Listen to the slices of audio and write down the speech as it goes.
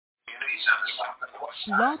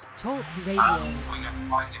Blog Talk Radio.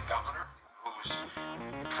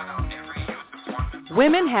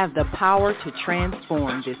 Women have the power to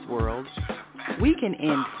transform this world. We can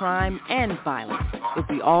end crime and violence if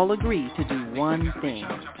we all agree to do one thing: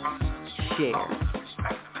 share.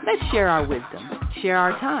 Let's share our wisdom, share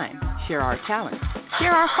our time, share our talents,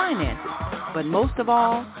 share our finances, but most of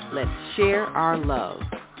all, let's share our love.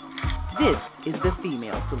 This is the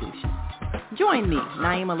Female Solution. Join me,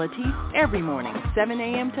 Naima Latif, every morning, 7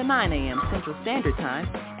 a.m. to 9 a.m. Central Standard Time,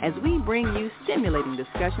 as we bring you stimulating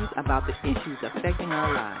discussions about the issues affecting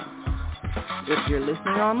our lives. If you're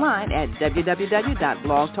listening online at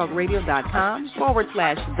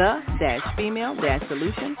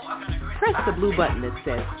www.blogtalkradio.com/the-female-solution, press the blue button that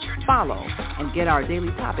says follow and get our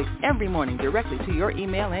daily topics every morning directly to your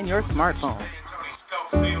email and your smartphone.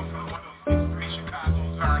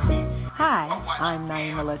 Hi, I'm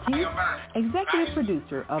Naima Latif, executive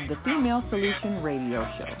producer of the Female Solution radio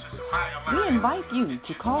show. We invite you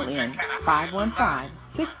to call in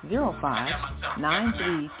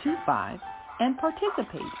 515-605-9325 and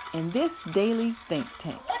participate in this daily think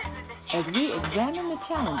tank as we examine the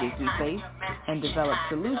challenges we face and develop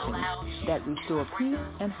solutions that restore peace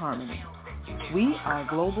and harmony. We are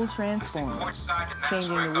global transformers,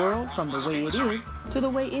 changing the world from the way it is to the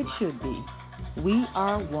way it should be. We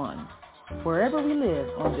are one. Wherever we live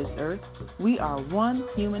on this earth, we are one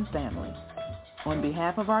human family. On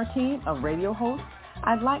behalf of our team of radio hosts,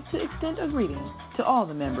 I'd like to extend a greeting to all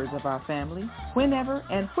the members of our family, whenever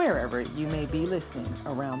and wherever you may be listening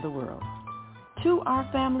around the world. To our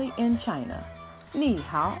family in China, Ni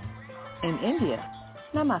Hao. In India,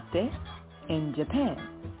 Namaste. In Japan,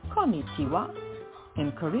 Konnichiwa.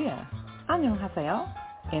 In Korea, Annyeonghaseyo.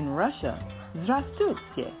 In Russia,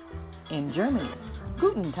 Здравствуйте. In Germany,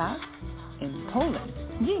 Guten Tag. In Poland,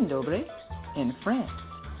 Dzień dobry. In France,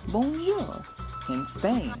 Bonjour. In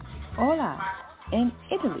Spain, Hola. In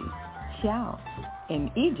Italy, Ciao. In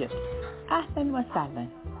Egypt, Ahlan wa sahlan.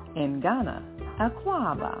 In Ghana,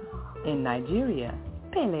 Akwaba. In Nigeria,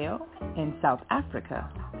 Peleo. In South Africa,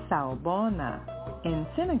 Sawubona. In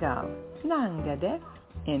Senegal, Nangadef.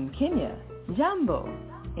 In Kenya, Jambo.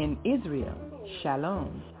 In Israel,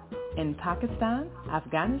 Shalom. In Pakistan,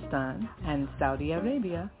 Afghanistan, and Saudi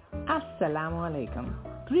Arabia, Assalamu alaikum.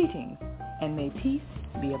 Greetings, and may peace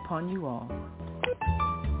be upon you all.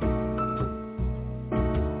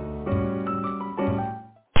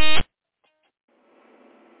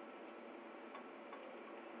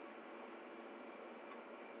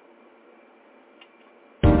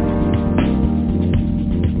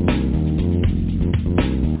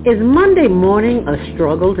 Is Monday morning a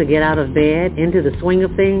struggle to get out of bed, into the swing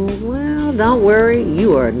of things? Well, don't worry,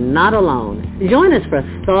 you are not alone. Join us for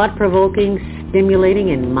thought-provoking, stimulating,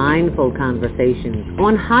 and mindful conversations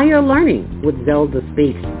on higher learning with Zelda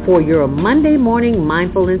Speaks for your Monday morning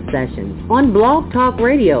mindfulness session on Blog Talk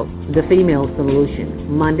Radio, The Female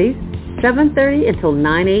Solution, Mondays, 7:30 until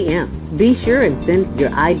 9 a.m. Be sure and send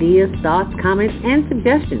your ideas, thoughts, comments, and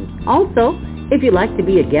suggestions. Also, if you'd like to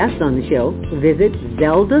be a guest on the show, visit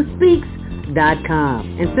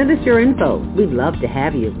ZeldaSpeaks.com and send us your info. We'd love to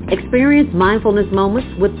have you. Experience mindfulness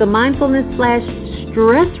moments with the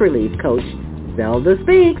mindfulness/stress relief coach, Zelda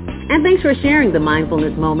Speaks. And thanks for sharing the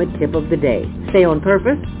mindfulness moment tip of the day. Stay on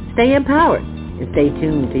purpose, stay empowered, and stay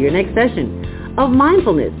tuned to your next session of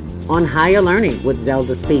mindfulness on higher learning with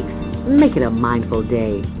Zelda Speaks. Make it a mindful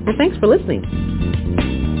day. And thanks for listening.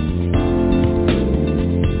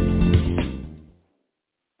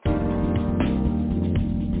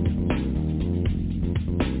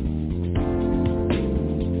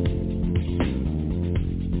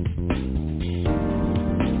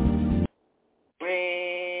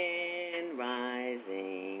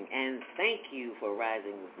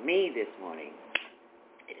 This morning.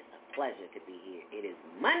 It is a pleasure to be here. It is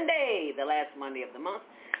Monday, the last Monday of the month,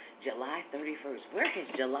 July 31st. Where has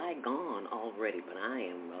July gone already? But I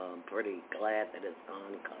am pretty glad that it's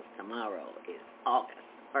gone because tomorrow is August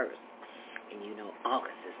 1st. And you know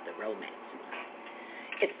August is the romance month.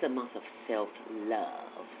 It's the month of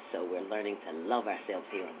self-love. So we're learning to love ourselves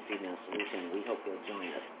here on the Female Solution. We hope you'll join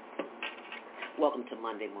us. Welcome to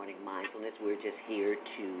Monday Morning Mindfulness. We're just here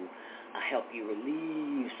to help you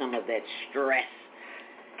relieve some of that stress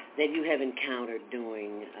that you have encountered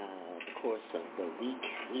during the course of the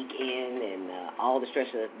weekend, and all the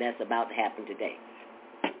stress that's about to happen today.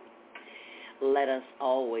 Let us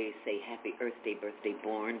always say happy Earth Day, birthday,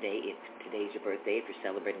 born day. If today's your birthday, if you're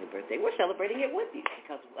celebrating your birthday, we're celebrating it with you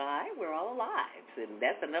because why? We're all alive, and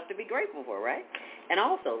that's enough to be grateful for, right? And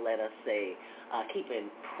also let us say, keep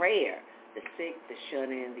in prayer the sick, the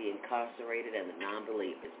shut-in, the incarcerated, and the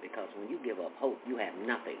non-believers, because when you give up hope, you have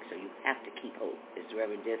nothing. So you have to keep hope. As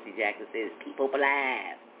Reverend Jesse Jackson says, keep hope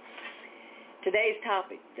alive. Today's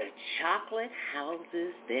topic, the chocolate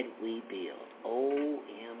houses that we build.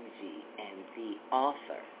 OMG. And the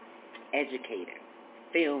author, educator,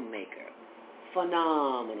 filmmaker,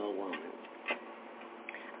 phenomenal woman.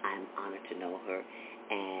 I'm honored to know her,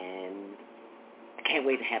 and I can't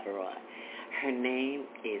wait to have her on. Her name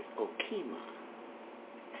is Okema,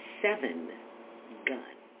 7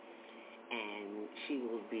 Gun, and she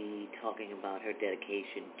will be talking about her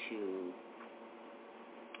dedication to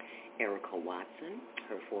Erica Watson,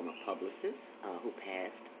 her former publicist, who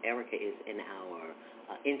passed. Erica is in our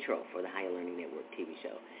intro for the Higher Learning Network TV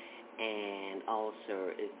show, and also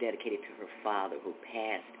is dedicated to her father, who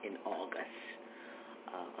passed in August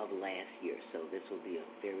of last year. So this will be a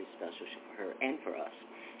very special show for her and for us.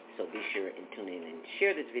 So be sure and tune in and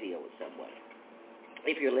share this video with someone.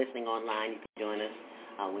 If you're listening online, you can join us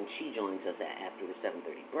when she joins us after the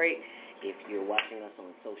 7:30 break. If you're watching us on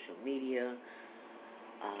social media,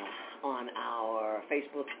 on our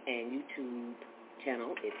Facebook and YouTube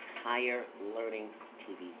channel, it's Higher Learning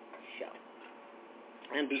TV Show.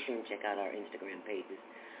 And be sure and check out our Instagram pages,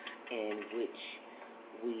 in which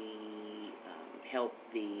we help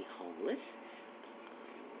the homeless,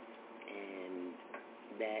 and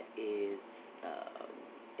that is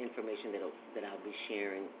information that I'll be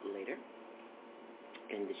sharing later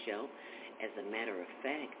in the show. As a matter of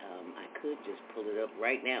fact, I could just pull it up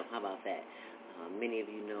right now. How about that? Many of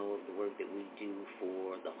you know the work that we do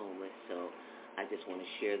for the homeless, so I just want to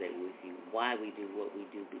share that with you, why we do what we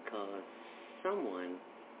do, because someone,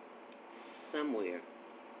 somewhere,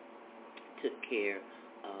 took care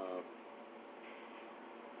of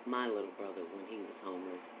my little brother when he was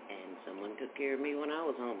homeless, and someone took care of me when I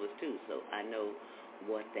was homeless too, so I know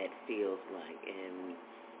what that feels like, and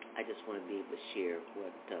I just want to be able to share what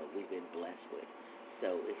we've been blessed with.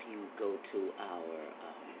 So if you go to our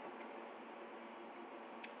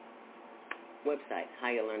website,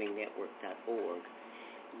 higherlearningnetwork.org,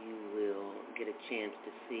 you will get a chance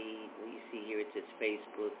to see, what you see here, it says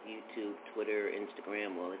Facebook, YouTube, Twitter,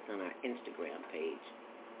 Instagram. Well, it's on our Instagram page.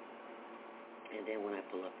 And then when I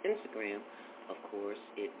pull up Instagram, of course,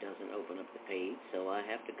 it doesn't open up the page, so I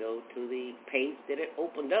have to go to the page that it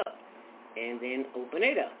opened up and then open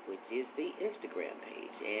it up, which is the Instagram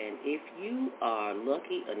page. And if you are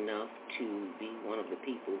lucky enough to be one of the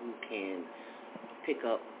people who can pick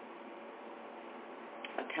up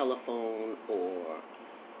a telephone or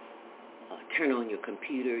turn on your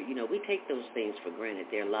computer, you know, we take those things for granted.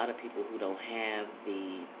 There are a lot of people who don't have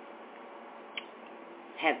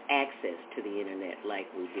access to the internet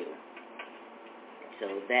like we do.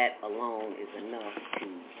 So that alone is enough to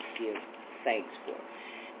give thanks for.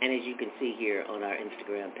 And as you can see here on our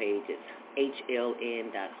Instagram page, it's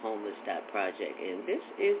hln.homeless.project. And this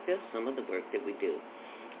is just some of the work that we do.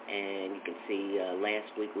 And you can see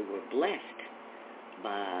last week we were blessed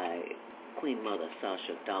by Queen Mother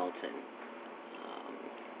Sasha Dalton,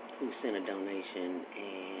 who sent a donation.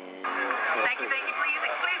 And thank you.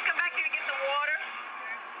 Please come back here and get some water.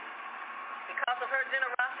 Because of her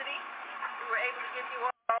generosity, we were able to give you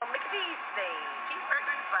all McPhee's stage. She's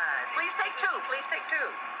hurting fine. Please take two.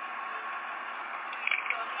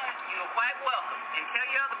 You're quite welcome. And tell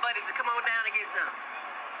your other buddies to come on down and get some.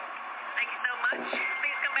 Thank you so much.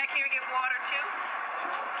 Please come back here and get water, too.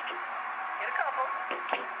 Get a couple.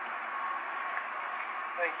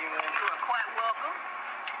 Thank you, man. You are quite welcome.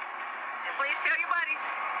 And please tell your buddies,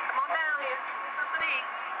 come on down here. Get something to eat.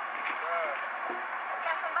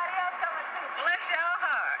 Got somebody else coming, too. Bless your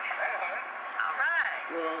heart. All right.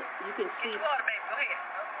 well, you can see. Get your water, baby. Go ahead.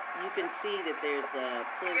 You can see that there's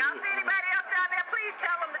plenty. Y'all see anybody else down there? Please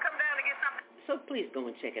tell them to come down and get something. So please go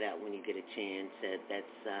and check it out when you get a chance.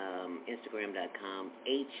 That's Instagram.com,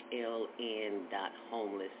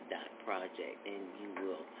 hln.homeless.project, and you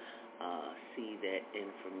will see that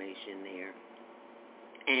information there.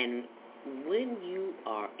 And when you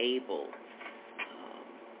are able,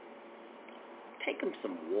 take them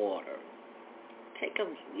some water. Take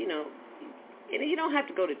them, you don't have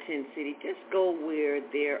to go to Tin City. Just go where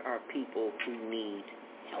there are people who need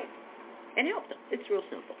help and help them. It's real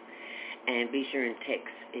simple. And be sure and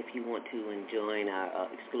text if you want to join our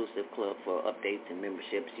exclusive club for updates and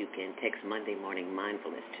memberships. You can text Monday Morning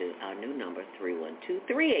Mindfulness to our new number, 312-383-9749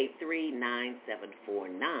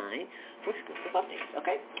 for exclusive updates,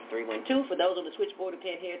 okay? 312, for those on the switchboard who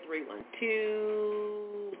can't hear,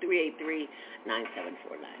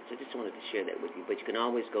 312-383-9749. So just wanted to share that with you. But you can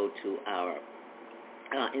always go to our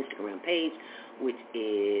Instagram page, which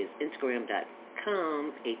is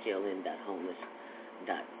instagram.com,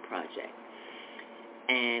 hln.homeless.project.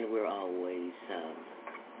 And we're always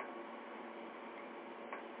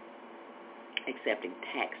accepting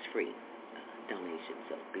tax-free donations,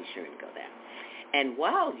 so be sure and go there. And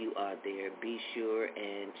while you are there, be sure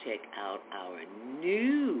and check out our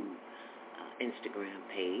new Instagram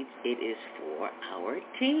page. It is for our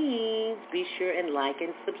teens. Be sure and like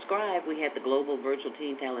and subscribe. We had the Global Virtual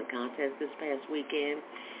Teen Talent Contest this past weekend,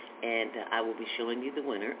 and I will be showing you the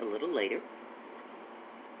winner a little later.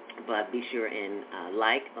 But be sure and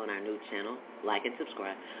like on our new channel, like and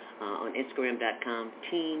subscribe on Instagram.com,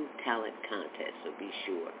 Teen Talent Contest. So be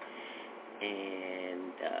sure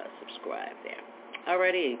and subscribe there.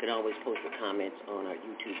 Alrighty, and you can always post your comments on our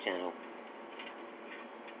YouTube channel.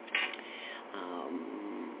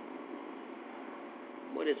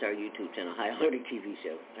 What is our YouTube channel? High Alerting TV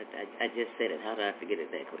Show. I just said it. How did I forget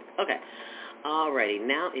it that quick? Okay. Alrighty,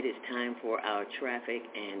 now it is time for our traffic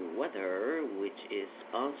and weather, which is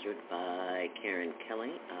sponsored by Karen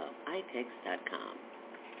Kelly of itex.com.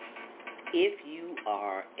 If you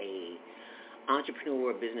are a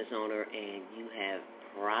entrepreneur or business owner and you have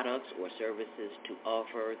products or services to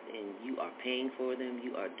offer and you are paying for them,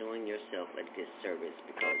 you are doing yourself a disservice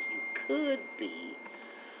because you could be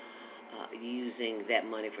using that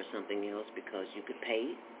money for something else because you could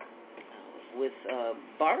pay with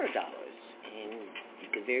borrow dollars. And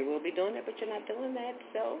you could very well be doing that, but you're not doing that.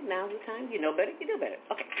 So now's the time. You know better, you do better.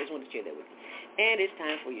 Okay, just wanted to share that with you. And it's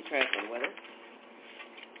time for your traffic and weather,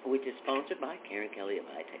 which is sponsored by Karen Kelly of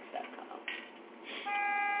itex.com.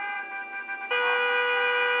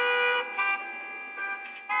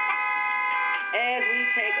 As we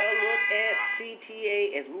take a look at CTA,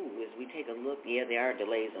 as we take a look, there are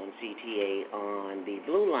delays on CTA. On the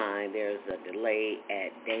blue line, there's a delay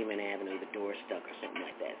at Damon Avenue, the door stuck or something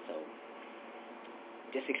like that. So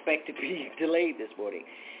just expect to be delayed this morning.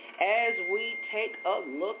 As we take a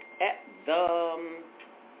look at the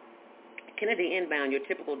Kennedy inbound, your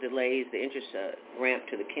typical delays, the interest ramp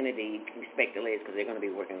to the Kennedy, you can expect delays because they're going to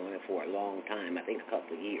be working on it for a long time, I think a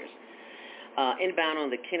couple of years. Inbound on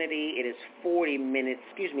the Kennedy, it is 44 minutes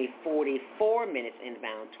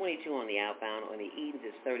inbound, 22 on the outbound. On the Edens,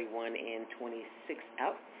 it's 31 in, 26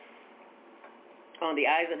 out. On the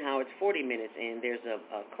Eisenhower, it's 40 minutes in. There's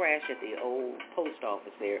a crash at the old post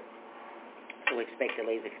office there, so expect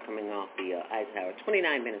delays if you're coming off the Eisenhower. 29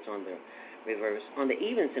 minutes on the reverse. On the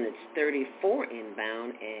Evenson, it's 34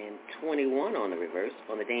 inbound and 21 on the reverse.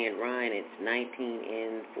 On the Dan Ryan, it's 19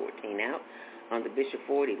 in, 14 out. On the Bishop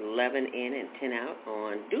Ford, 11 in and 10 out.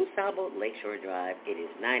 On DuSable Lakeshore Drive, it is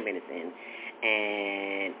 9 minutes in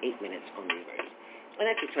and 8 minutes on the reverse. And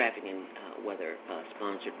that's your traffic and weather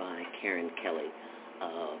sponsored by Karen Kelly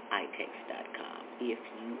of itex.com. If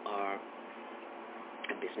you are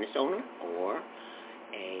a business owner or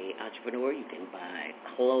a entrepreneur, you can buy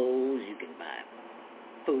clothes, you can buy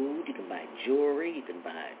food, you can buy jewelry, you can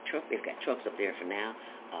buy a truck. They've got trucks up there for now.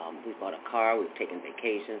 We bought a car, we've taken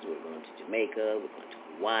vacations, we're going to Jamaica, we're going to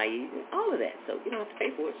Hawaii, all of that. So you don't have to pay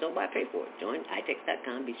for it, so buy pay for it. Join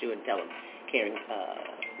itex.com. Be sure and tell them Karen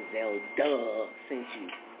Zelda sent you.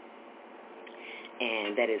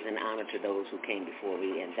 And that is an honor to those who came before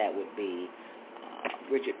me, and that would be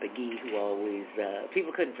Richard McGee, who always,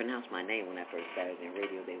 people couldn't pronounce my name when I first started in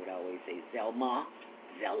radio. They would always say Zella.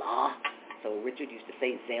 So Richard used to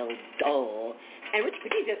say Zelda. And Richard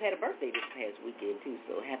McGee just had a birthday this past weekend, too.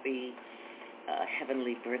 So happy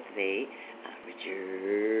heavenly birthday,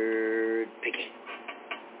 Richard McGee.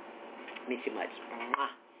 Miss you much.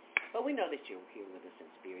 But we know that you're here with us in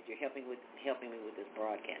spirit. You're helping me with this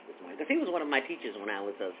broadcast this morning. Because he was one of my teachers when I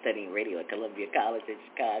was studying radio at Columbia College in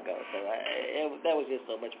Chicago. So that was just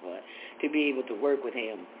so much fun to be able to work with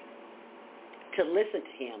him, to listen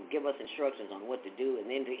to him, give us instructions on what to do, and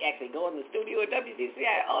then to actually go in the studio at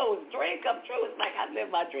WGCI. Oh, it was a dream come true. It's like I've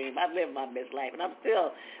lived my dream. I've lived my best life, and I'm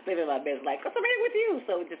still living my best life because I'm here with you.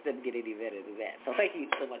 So it just doesn't get any better than that. So thank you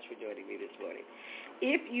so much for joining me this morning.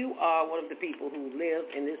 If you are one of the people who live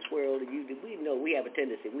in this world, we know we have a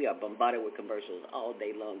tendency. We are bombarded with commercials all day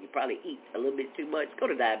long. You probably eat a little bit too much. Go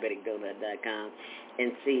to diabeticdonut.com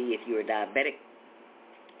and see if you're a diabetic,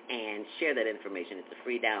 and share that information. It's a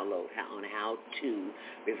free download on how to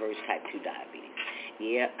reverse type 2 diabetes.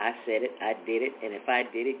 Yeah, I said it. I did it. And if I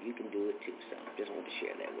did it, you can do it too. So just want to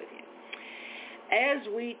share that with you. As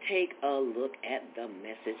we take a look at the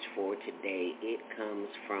message for today, it comes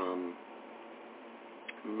from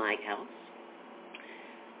Mike House.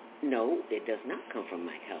 No, it does not come from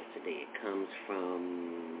Mike House today. It comes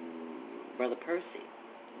from Brother Percy.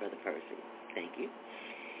 Brother Percy, thank you.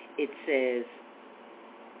 It says,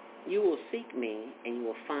 "You will seek me, and you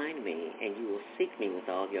will find me, and you will seek me with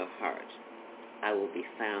all your heart. I will be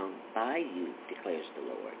found by you, declares the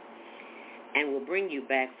Lord, and will bring you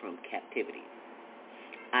back from captivity.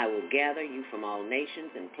 I will gather you from all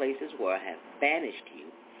nations and places where I have banished you,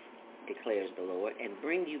 declares the Lord, and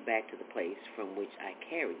bring you back to the place from which I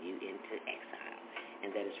carried you into exile.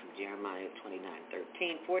 And that is from Jeremiah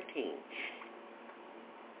 29:13-14.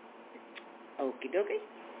 Okie dokie.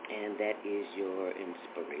 And that is your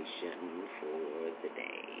inspiration for the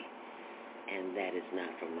day. And that is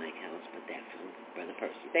not from Mike House, but that's from Brother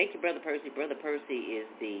Percy. Thank you, Brother Percy. Brother Percy is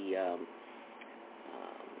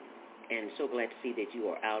and so glad to see that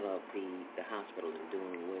you are out of the hospital and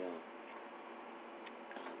doing well.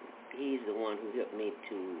 He's the one who helped me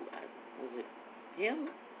to, was it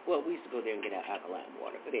him? Well, we used to go there and get our alkaline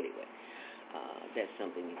water. But anyway, that's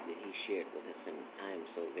something that he shared with us, and I am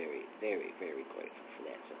so very, very, very grateful for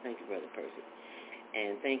that. So thank you, Brother Percy.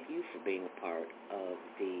 And thank you for being a part of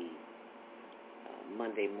the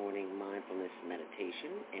Monday morning mindfulness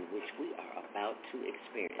meditation in which we are about to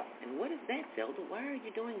experience. And what is that, Zelda? Why are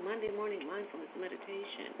you doing Monday morning mindfulness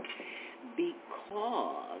meditation?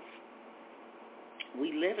 Because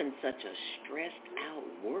we live in such a stressed out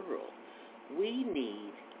world. We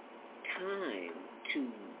need time to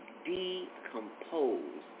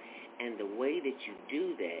decompose. And the way that you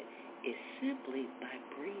do that is simply by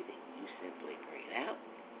breathing. You simply breathe out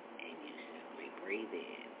and you simply breathe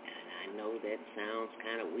in. I know that sounds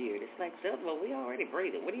kind of weird. It's like, well, we already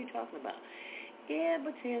breathing. What are you talking about? Yeah,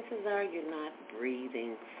 but chances are you're not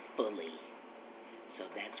breathing fully. So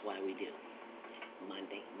that's why we do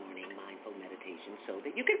Monday morning mindful meditation so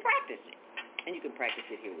that you can practice it. And you can practice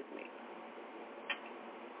it here with me.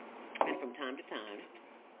 And from time to time,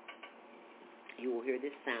 you will hear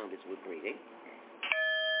this sound as we're breathing.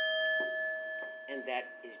 And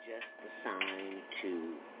that is just a sign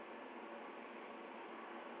to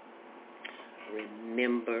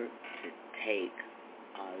remember to take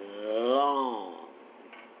a long,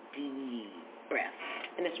 deep breath.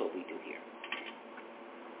 And that's what we do here.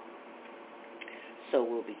 So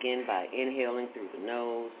we'll begin by inhaling through the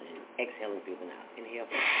nose and exhaling through the mouth. Inhale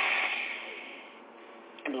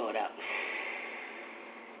and blow it out.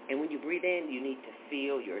 And when you breathe in, you need to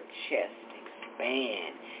feel your chest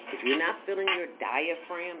expand. If you're not feeling your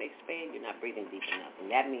diaphragm expand, you're not breathing deep enough. And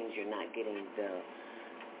that means you're not getting the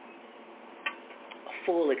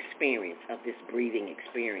full experience of this breathing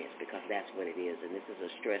experience, because that's what it is. And this is a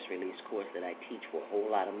stress release course that I teach for a whole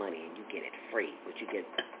lot of money, and you get it free, but you get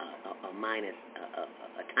a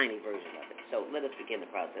tiny version of it. So let us begin the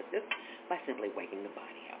process just by simply waking the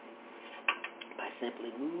body up, by simply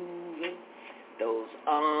moving those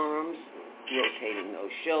arms, rotating those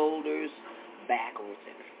shoulders backwards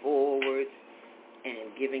and forwards,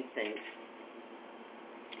 and giving thanks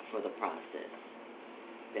for the process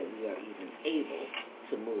that we are even able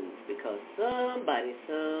to move, because somebody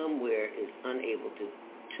somewhere is unable to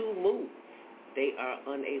move. They are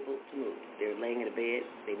unable to move. They're laying in a bed.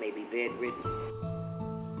 They may be bedridden.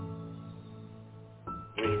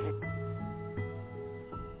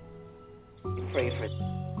 Pray for them.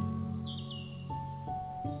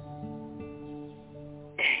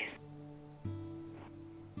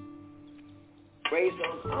 Raise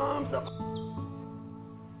those arms up.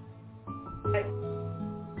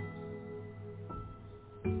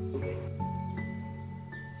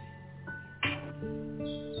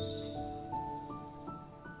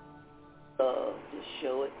 Just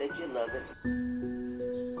show it that you love it.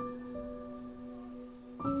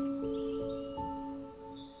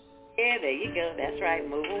 Yeah, there you go. That's right.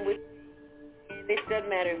 Moving with. It doesn't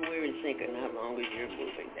matter if we're in sync or not, as long as you're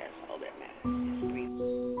moving. That's all that matters. Just breathe.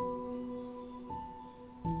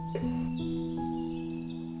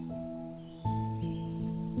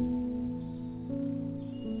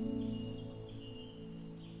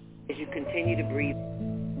 As you continue to breathe.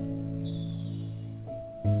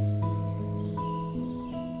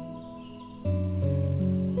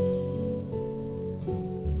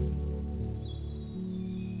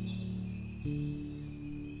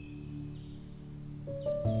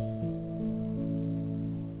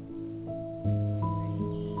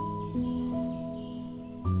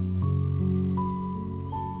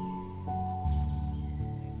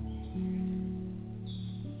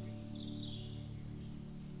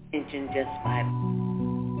 Just by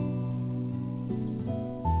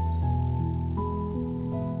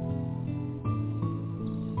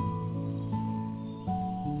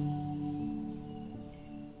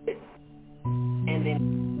and then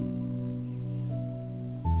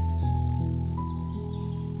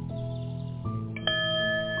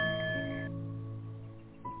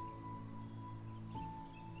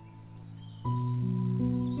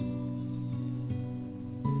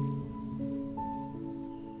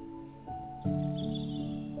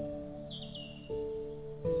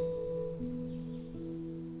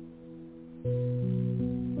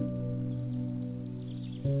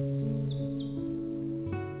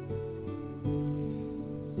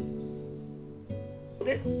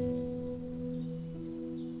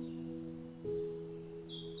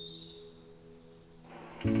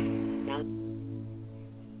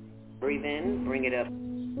bring it up.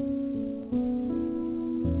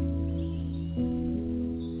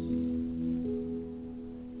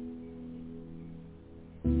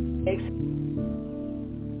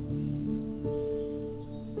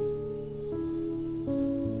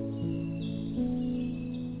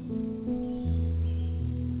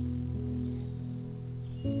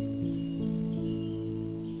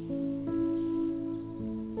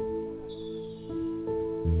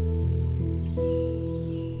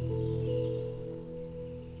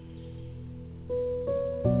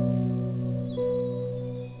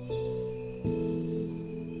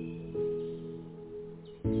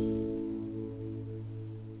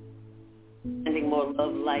 More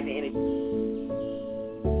love, light, and energy.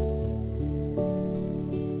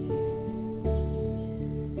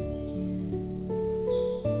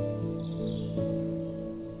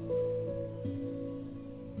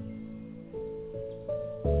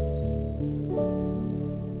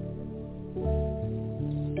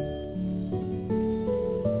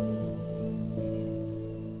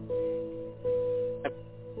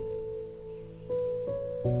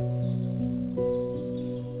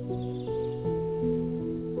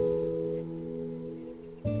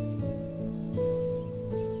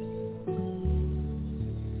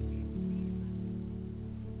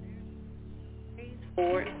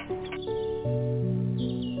 Forward.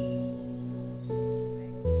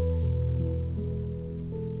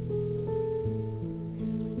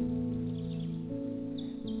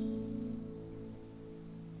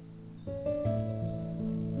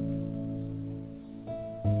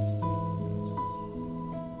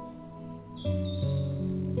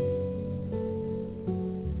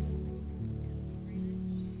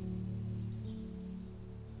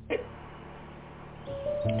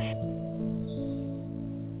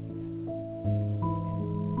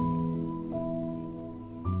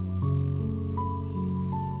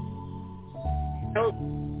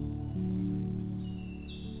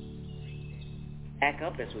 Back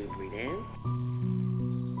up as we breathe in.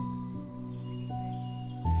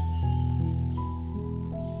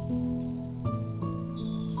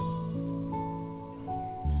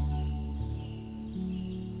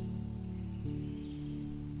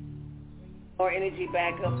 More energy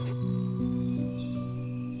back up.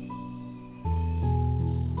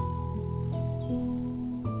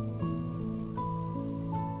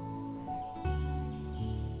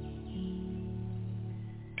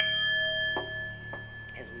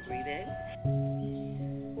 Breathe in.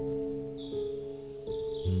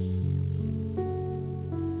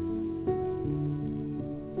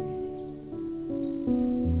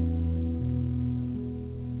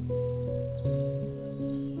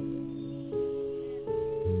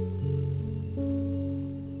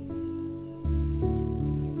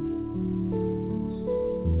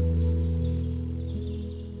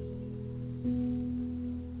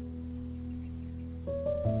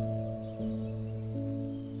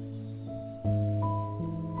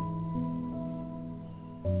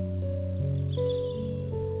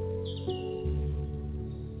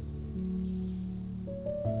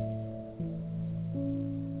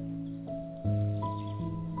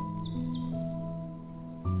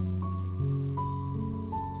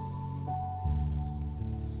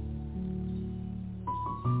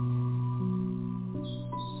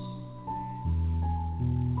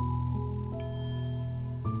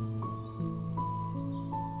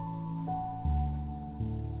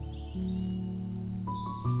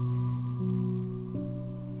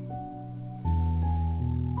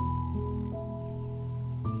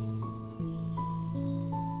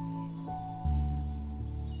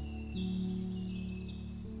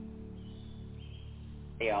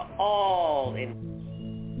 They are all in.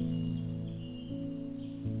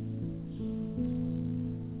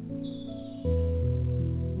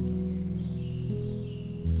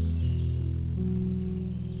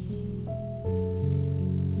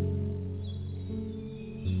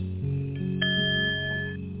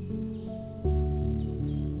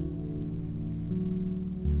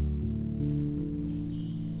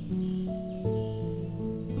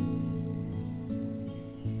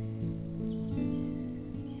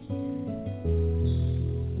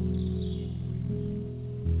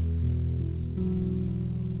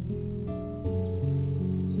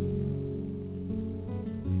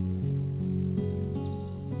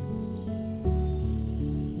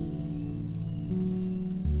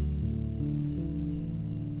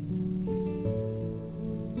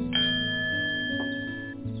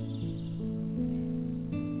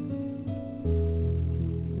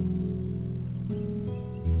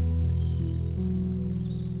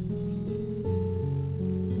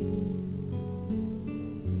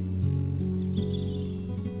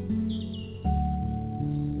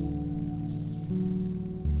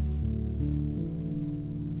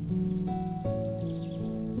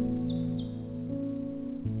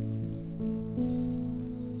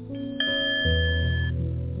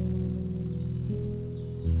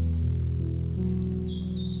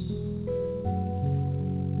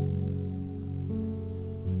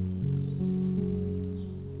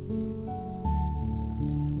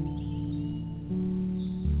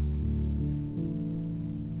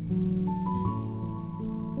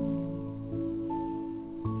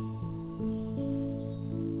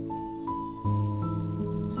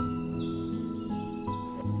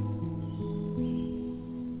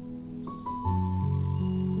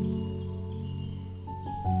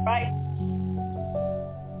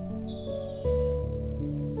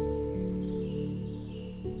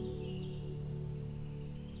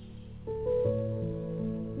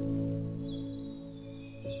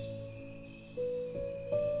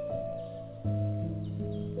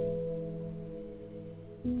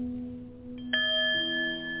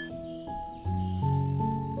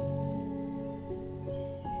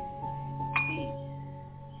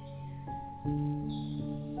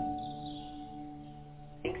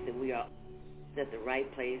 at the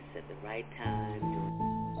right place at the right time.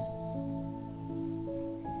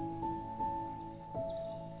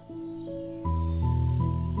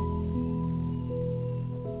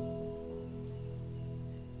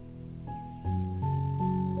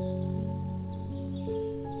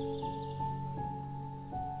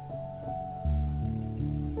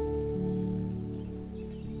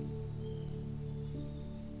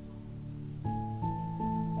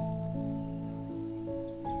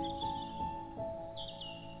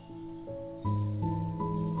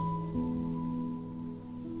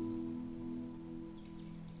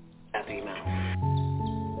 After your mouth.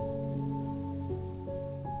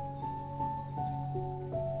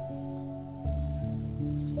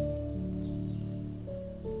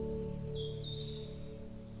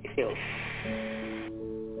 It feels.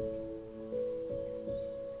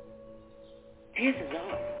 Chances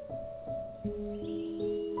are.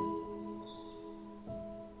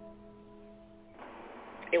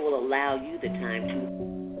 It will allow you the time to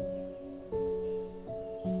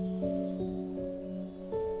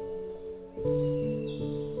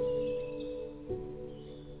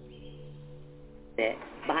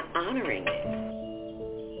by honoring it.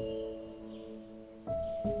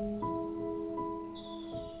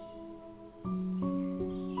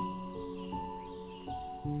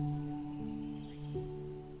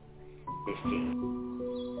 This gene.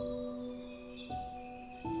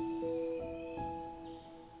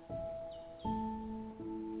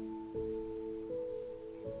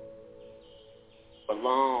 A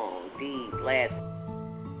long, deep, last.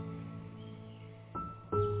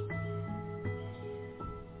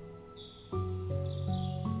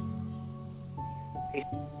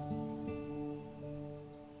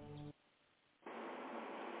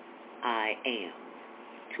 I am.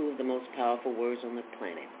 Two of the most powerful words on the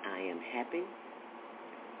planet. I am happy.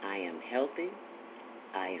 I am healthy.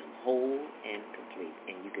 I am whole and complete.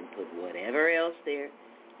 And you can put whatever else there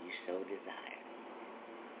you so desire.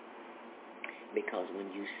 Because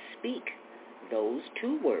when you speak those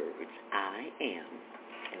two words, I am,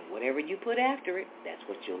 and whatever you put after it, that's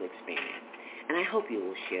what you'll experience. And I hope you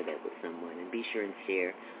will share that with someone. And be sure and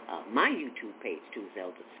share my YouTube page, too,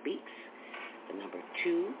 Zelda Speaks. The number 2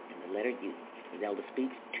 and the letter U. Zelda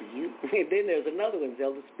Speaks to you. And then there's another one,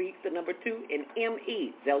 Zelda Speaks, the number 2 and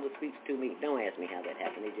M-E. Zelda Speaks to me. Don't ask me how that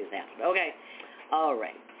happened. It just happened. Okay. All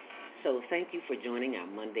right. So thank you for joining our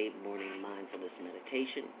Monday morning mindfulness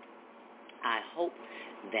meditation. I hope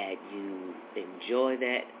that you enjoy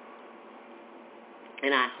that.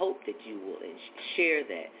 And I hope that you will share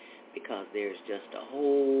that, because there's just a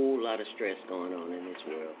whole lot of stress going on in this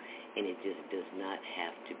world, and it just does not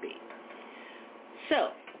have to be.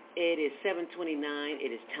 So, it is 7:29.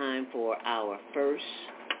 It is time for our first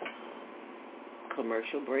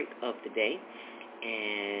commercial break of the day.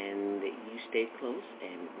 And you stay close,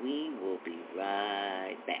 and we will be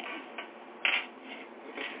right back.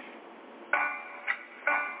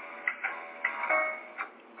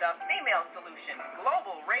 The Female Solution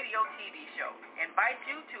Global Radio TV Show invites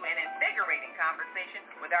you to an invigorating conversation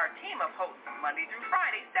with our team of hosts Monday through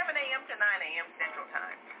Friday, 7 a.m. to 9 a.m. Central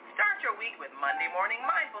Time. Start your week with Monday Morning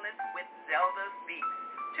Mindfulness with Zelda Speaks.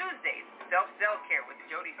 Tuesdays, Self-Care with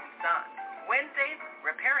Jody Susan. Wednesdays,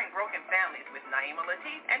 Repairing Broken Families with Naima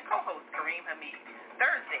Latif and co-host Kareem Hamid.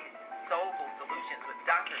 Thursdays, Soulful Solutions with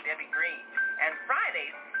Dr. Debbie Green. And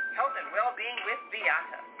Fridays, Health and Wellbeing with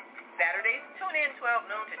Beata. Saturdays, tune in 12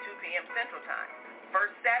 noon to 2 p.m. Central Time.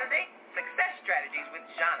 First Saturday, Success Strategies with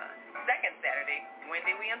Jana. Second Saturday,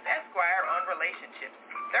 Wendy Williams Esquire on relationships.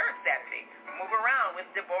 Third Saturday, Move Around with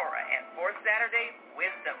Deborah. And fourth Saturday,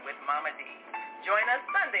 Wisdom with Mama D. Join us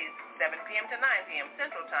Sundays, 7 p.m. to 9 p.m.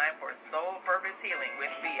 Central Time for Soul Purpose Healing with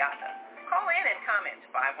Beata. Call in and comment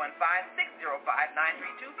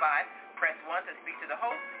 515-605-9325. Press 1 to speak to the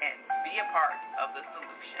host and be a part of the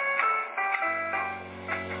solution.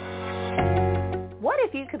 What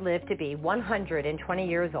if you could live to be 120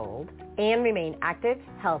 years old and remain active,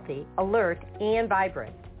 healthy, alert, and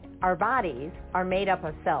vibrant? Our bodies are made up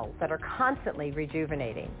of cells that are constantly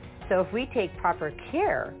rejuvenating. So if we take proper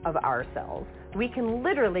care of our cells, we can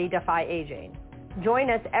literally defy aging.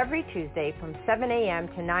 Join us every Tuesday from 7 a.m.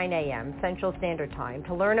 to 9 a.m. Central Standard Time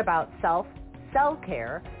to learn about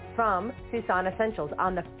self-care from Susan Essentials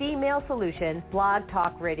on the Female Solution Blog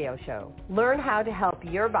Talk Radio Show. Learn how to help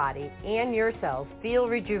your body and your cells feel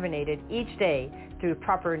rejuvenated each day through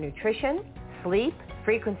proper nutrition, sleep,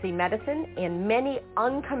 frequency medicine, and many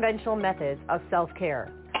unconventional methods of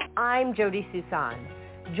self-care. I'm Jody Susan.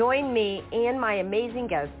 Join me and my amazing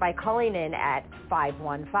guests by calling in at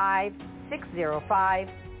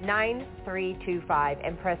 515-605-9325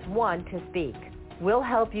 and press 1 to speak. We'll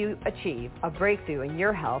help you achieve a breakthrough in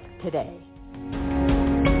your health today.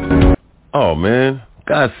 Oh man,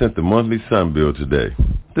 God sent the monthly sun bill today.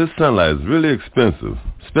 This sunlight is really expensive,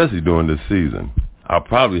 especially during this season. I'll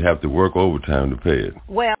probably have to work overtime to pay it.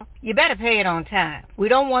 Well, you better pay it on time. We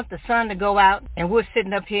don't want the sun to go out and we're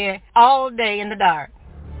sitting up here all day in the dark.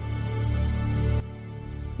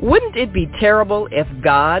 Wouldn't it be terrible if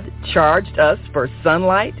God charged us for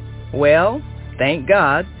sunlight? Well, thank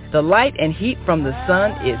God, the light and heat from the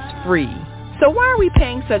sun is free. So why are we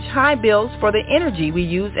paying such high bills for the energy we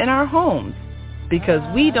use in our homes? Because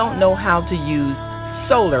we don't know how to use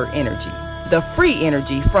solar energy, the free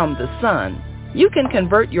energy from the sun. You can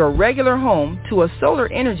convert your regular home to a solar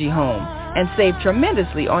energy home and save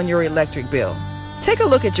tremendously on your electric bill. Take a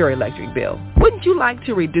look at your electric bill. Wouldn't you like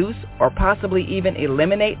to reduce or possibly even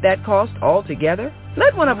eliminate that cost altogether?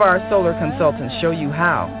 Let one of our solar consultants show you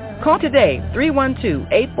how. Call today,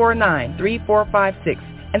 312-849-3456,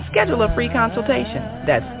 and schedule a free consultation.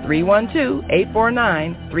 That's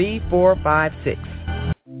 312-849-3456.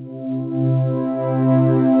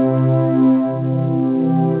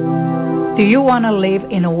 Do you want to live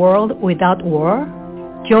in a world without war?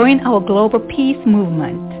 Join our global peace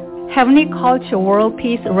movement. Heavenly Culture World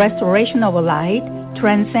Peace Restoration of Light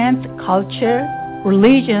transcends culture,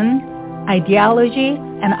 religion, ideology,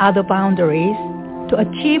 and other boundaries to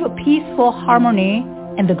achieve peaceful harmony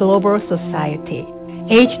in the global society.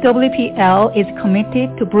 HWPL is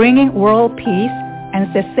committed to bringing world peace and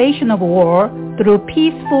cessation of war through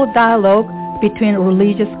peaceful dialogue between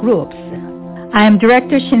religious groups. I am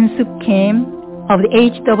Director Shin-Suk Kim of the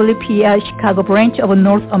HWPL Chicago branch of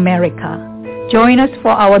North America. Join us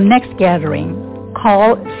for our next gathering.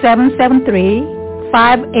 Call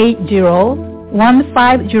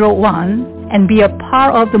 773-580-1501 and be a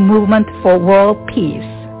part of the movement for world peace.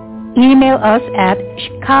 Email us at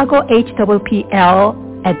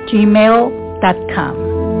chicagohwpl@gmail.com.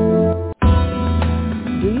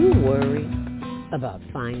 Do you worry about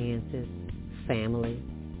finances, family,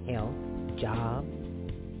 health, job,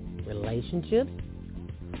 relationships?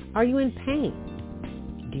 Are you in pain?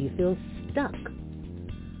 Do you feel stuck?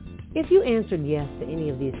 If you answered yes to any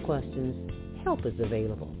of these questions, help is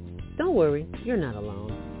available. Don't worry, you're not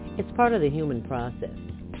alone. It's part of the human process.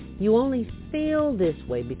 You only feel this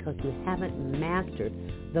way because you haven't mastered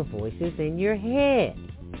the voices in your head.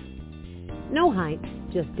 No hype,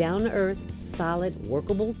 just down-to-earth, solid,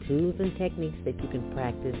 workable tools and techniques that you can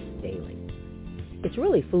practice daily. It's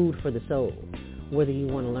really food for the soul, whether you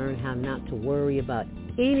want to learn how not to worry about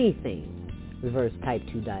anything, reverse type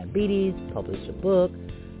 2 diabetes, publish a book,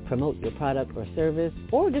 promote your product or service,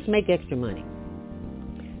 or just make extra money.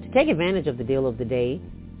 To take advantage of the deal of the day,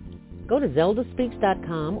 go to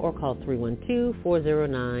zeldaspeaks.com or call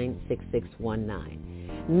 312-409-6619.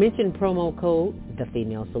 Mention promo code The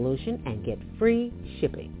Female Solution and get free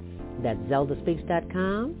shipping. That's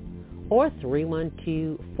zeldaspeaks.com or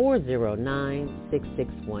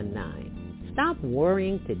 312-409-6619. Stop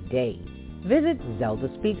worrying today. Visit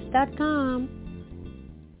zeldaspeaks.com.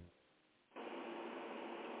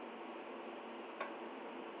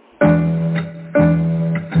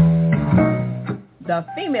 The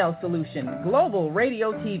Female Solution Global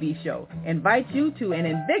Radio TV Show invites you to an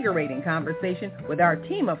invigorating conversation with our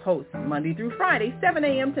team of hosts Monday through Friday, 7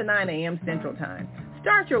 a.m. to 9 a.m. Central Time.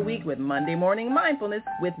 Start your week with Monday Morning Mindfulness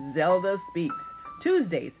with Zelda Speaks.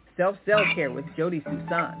 Tuesdays, Self-Care with Jody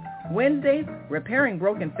Susan. Wednesdays, Repairing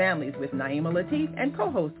Broken Families with Naima Latif and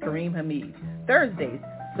co-host Kareem Hamid. Thursdays,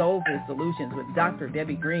 Soulful Solutions with Dr.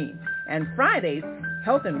 Debbie Green. And Fridays,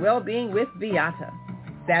 Health and Wellbeing with Beata.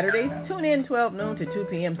 Saturdays, tune in 12 noon to 2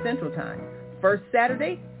 p.m. Central Time. First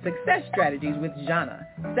Saturday, Success Strategies with Jana.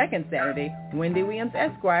 Second Saturday, Wendy Williams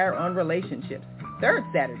Esquire on relationships. Third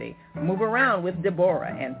Saturday, Move Around with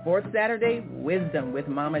Deborah. And fourth Saturday, Wisdom with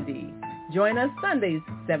Mama D. Join us Sundays,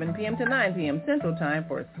 7 p.m. to 9 p.m. Central Time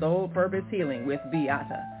for Soul Purpose Healing with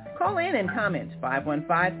Beata. Call in and comment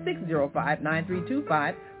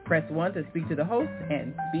 515-605-9325. Press 1 to speak to the host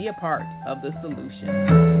and be a part of the solution.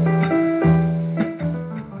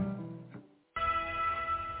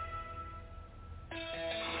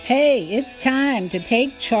 Hey, it's time to take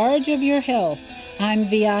charge of your health. I'm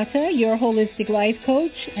Beata, your holistic life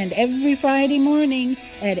coach, and every Friday morning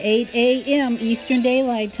at 8 a.m. Eastern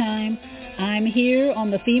Daylight Time, I'm here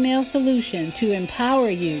on The Female Solution to empower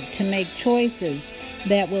you to make choices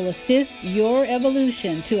that will assist your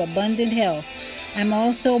evolution to abundant health. I'm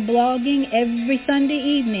also blogging every Sunday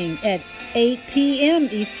evening at 8 p.m.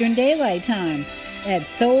 Eastern Daylight Time at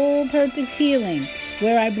Soul Purpose Healing,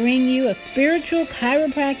 where I bring you a spiritual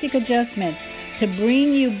chiropractic adjustment to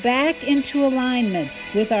bring you back into alignment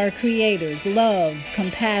with our Creator's love,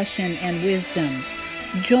 compassion, and wisdom.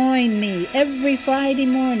 Join me every Friday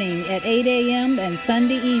morning at 8 a.m. and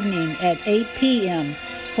Sunday evening at 8 p.m.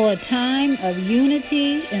 for a time of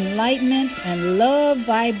unity, enlightenment, and love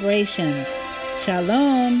vibrations.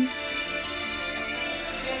 Shalom.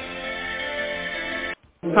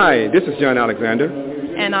 Hi, this is John Alexander.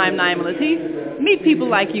 And I'm Naima Latif. Meet people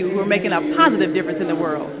like you who are making a positive difference in the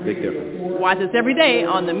world. Big difference. Watch us every day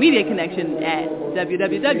on The Media Connection at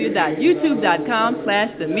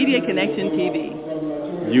www.youtube.com/The Media Connection TV.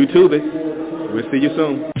 YouTube it. We'll see you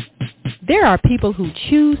soon. There are people who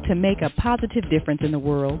choose to make a positive difference in the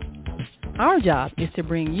world. Our job is to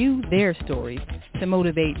bring you their stories to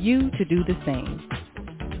motivate you to do the same.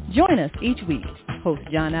 Join us each week, host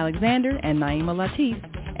John Alexander and Naima Latif,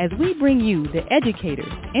 as we bring you the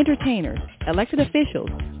educators, entertainers, elected officials,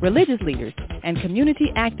 religious leaders, and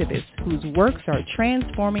community activists whose works are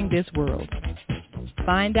transforming this world.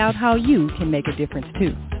 Find out how you can make a difference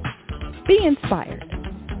too. Be inspired.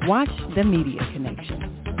 Watch The Media Connection.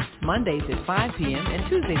 Mondays at 5 p.m. and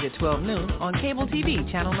Tuesdays at 12 noon on Cable TV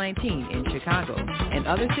Channel 19 in Chicago. In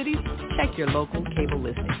other cities, check your local cable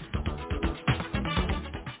listings.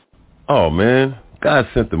 Oh man, God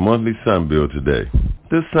sent the monthly sun bill today.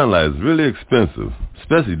 This sunlight is really expensive,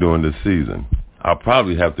 especially during this season. I'll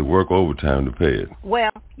probably have to work overtime to pay it. Well,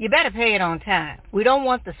 you better pay it on time. We don't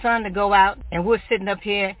want the sun to go out and we're sitting up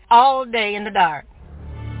here all day in the dark.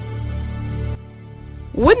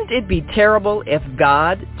 Wouldn't it be terrible if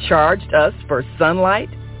God charged us for sunlight?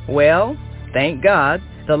 Well, thank God,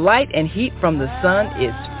 the light and heat from the sun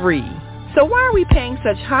is free. So why are we paying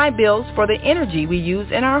such high bills for the energy we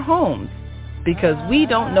use in our homes? Because we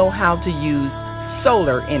don't know how to use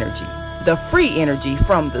solar energy, the free energy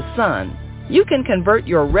from the sun. You can convert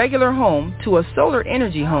your regular home to a solar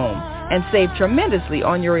energy home and save tremendously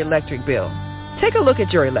on your electric bill. Take a look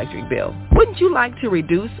at your electric bill. Wouldn't you like to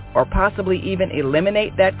reduce or possibly even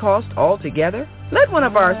eliminate that cost altogether? Let one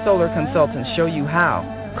of our solar consultants show you how.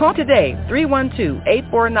 Call today,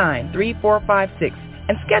 312-849-3456,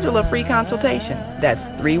 and schedule a free consultation. That's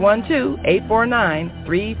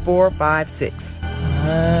 312-849-3456.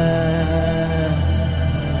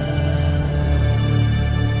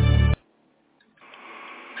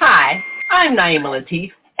 Hi, I'm Naima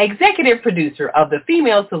Latif, executive producer of the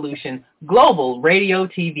Female Solution Global Radio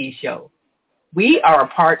TV show. We are a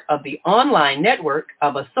part of the online network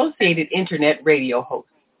of Associated Internet radio hosts,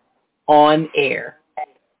 On Air.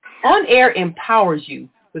 On Air empowers you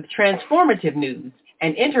with transformative news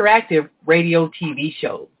and interactive radio TV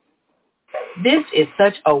shows. This is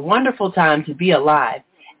such a wonderful time to be alive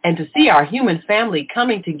and to see our human family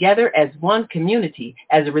coming together as one community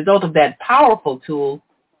as a result of that powerful tool,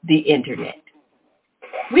 the Internet.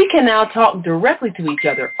 We can now talk directly to each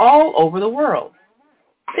other all over the world.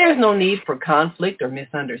 There's no need for conflict or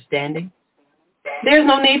misunderstanding. There's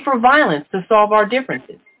no need for violence to solve our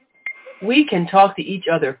differences. We can talk to each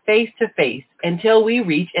other face to face until we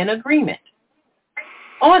reach an agreement.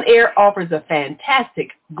 On Air offers a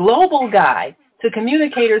fantastic global guide to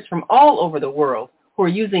communicators from all over the world who are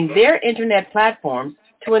using their Internet platforms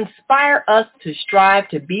to inspire us to strive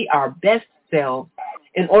to be our best selves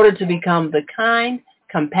in order to become the kind,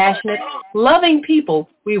 compassionate, loving people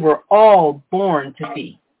we were all born to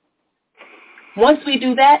be. Once we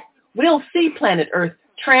do that, we'll see planet Earth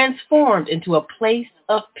transformed into a place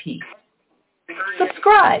of peace.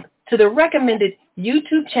 Subscribe to the recommended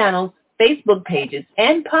YouTube channels, Facebook pages,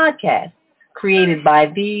 and podcasts created by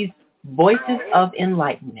these Voices of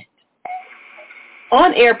Enlightenment.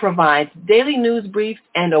 On Air provides daily news briefs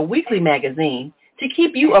and a weekly magazine to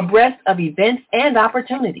keep you abreast of events and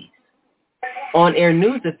opportunities. On Air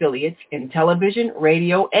news affiliates in television,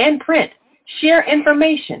 radio, and print share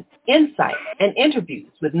information, insight, and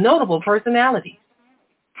interviews with notable personalities.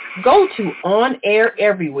 Go to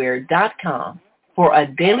onaireverywhere.com for a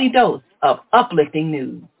daily dose of uplifting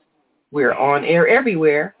news. We're on air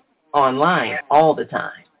everywhere, online all the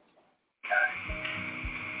time.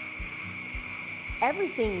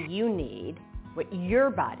 Everything you need, what your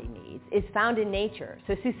body needs, is found in nature.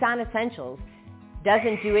 So Susan Essentials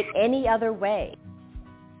doesn't do it any other way.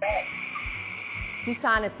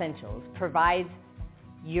 Susan Essentials provides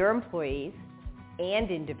your employees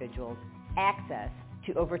and individuals access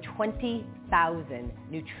to over 20,000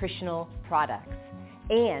 nutritional products,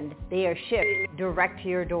 and they are shipped direct to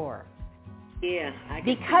your door.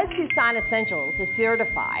 Because Susan Essentials is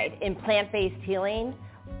certified in plant-based healing,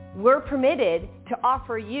 we're permitted to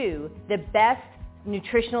offer you the best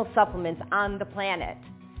nutritional supplements on the planet.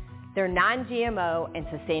 They're non-GMO and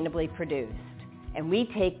sustainably produced. and we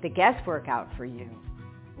take the guesswork out for you.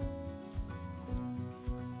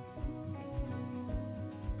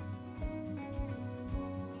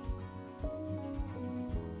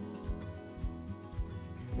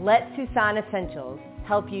 Let Susan Essentials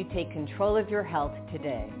help you take control of your health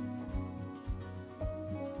today.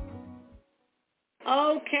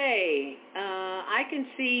 Okay, I can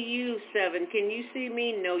see you, 7. Can you see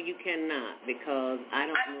me? No, you cannot, because I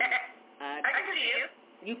don't know. I can see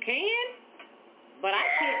you. You can? But I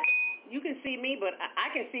can't. You can see me, but I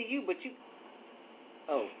can see you, but you...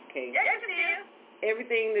 Okay. Yeah, I can see you.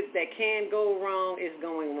 Everything that can go wrong is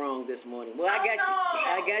going wrong this morning. Well, I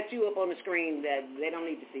got you up on the screen. That they don't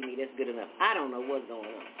need to see me. That's good enough. I don't know what's going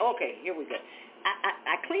on. Okay, here we go.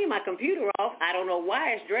 I cleaned my computer off. I don't know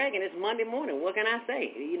why it's dragging. It's Monday morning. What can I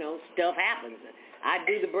say? You know, stuff happens. I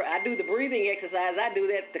do the breathing exercise. I do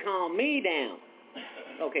that to calm me down.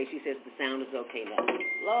 Okay, she says the sound is okay now.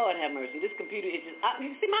 Lord have mercy. This computer is just...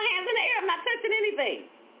 you see my hands in the air. I'm not touching anything.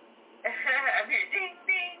 I'm here, ding,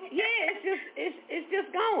 ding. Yeah, it's just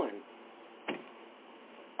going.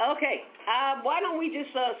 Okay, why don't we just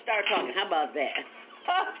start talking? How about that?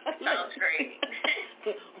 Sounds great.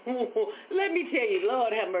 Let me tell you, Lord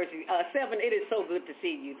have mercy. 7, it is so good to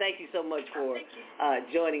see you. Thank you so much for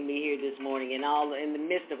joining me here this morning and all in the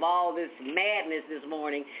midst of all this madness this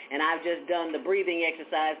morning. And I've just done the breathing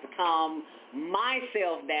exercise to calm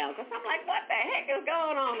myself down because I'm like, what the heck is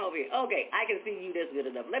going on over here? Okay, I can see you. That's good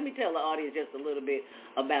enough. Let me tell the audience just a little bit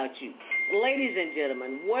about you. Ladies and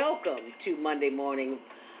gentlemen, welcome to Monday Morning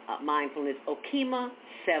Mindfulness, Okema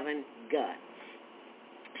 7 Gut.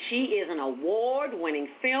 She is an award-winning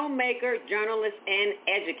filmmaker, journalist, and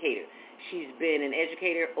educator. She's been an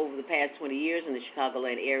educator over the past 20 years in the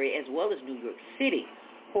Chicagoland area as well as New York City.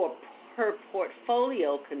 Her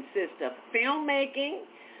portfolio consists of filmmaking,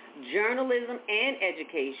 journalism and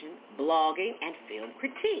education, blogging, and film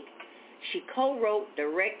critique. She co-wrote,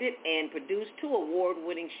 directed, and produced 2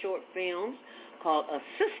 award-winning short films called A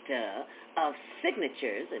Sister of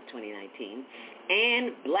Signatures in 2019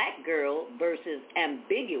 and Black Girl versus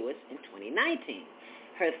Ambiguous in 2019.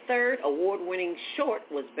 Her 3rd award-winning short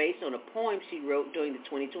was based on a poem she wrote during the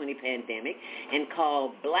 2020 pandemic and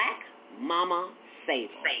called Black Mama Save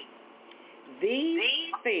Her.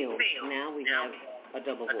 These films, now we have a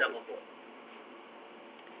double voice.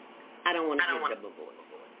 I don't want to hear a double voice.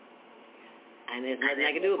 And there's nothing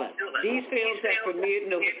I can do about it. These films have premiered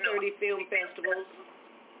in over 30 film festivals.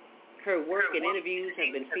 Her work and interviews have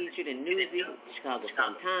been featured in Newsy, Chicago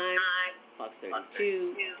Sun-Times, Fox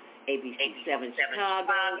 32, ABC 7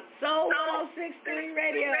 Chicago, Soul 106.3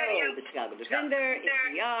 Radio, the Chicago Defender,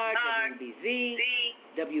 NPR, WBZ,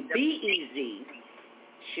 WBEZ,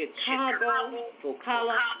 Chicago,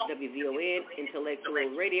 Vocala, WVON,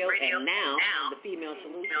 Intellectual Radio, and now the Female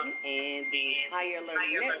Solution and the Higher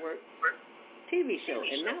Learning Network TV show,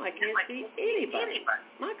 and now I can't see anybody.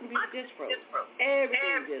 My computer just froze.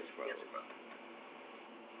 Everything just froze.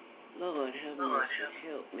 Lord, have mercy.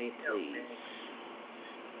 Help me, please.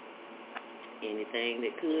 Anything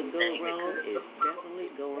that could go wrong is definitely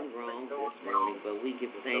going wrong this morning, but we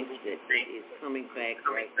give thanks that it is coming back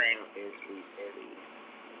right now as we speak.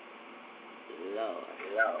 Lord.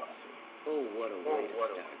 Oh, what a way to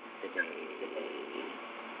start the day.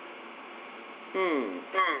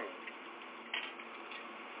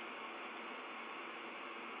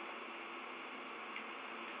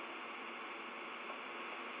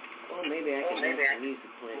 Well, maybe I can have some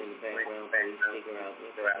music playing in the background so we figure out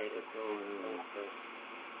what the heck is going on.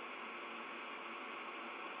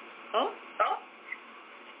 Oh?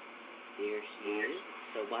 There she is.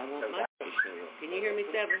 So why won't my show up? Can you hear me,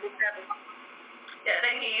 7? Yes,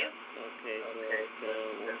 I hear you. Okay, so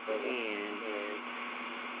once again,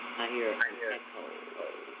 I hear an echo.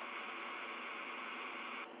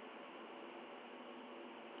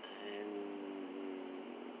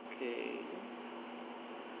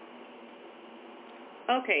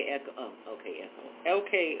 Okay, echo.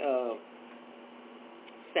 Okay,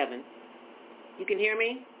 7. You can hear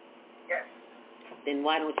me? Yes. Then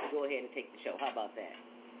why don't you go ahead and take the show? How about that?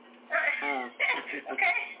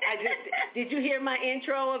 Okay. Did you hear my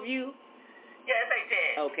intro of you? Yes, I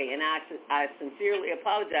did. Okay, and I sincerely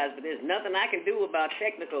apologize, but there's nothing I can do about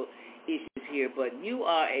technical issues here, but you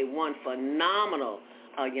are one phenomenal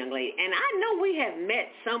young lady. And I know we have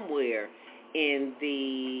met somewhere in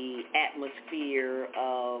the atmosphere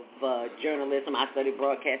of journalism. I studied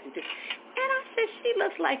broadcasting too. And I said, she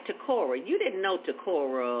looks like Takora. You didn't know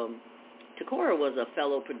Takora. Takora was a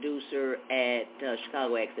fellow producer at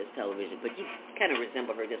Chicago Access Television, but you kind of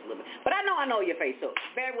resemble her just a little bit. But I know your face, so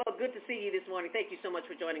very well. Good to see you this morning. Thank you so much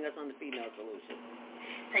for joining us on the Female Solution.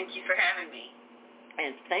 Thank you for having me.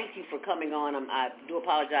 And thank you for coming on. I do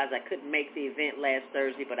apologize. I couldn't make the event last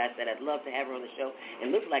Thursday, but I said I'd love to have her on the show. It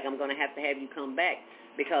looks like I'm going to have you come back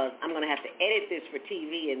because I'm going to have to edit this for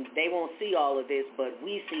TV, and they won't see all of this, but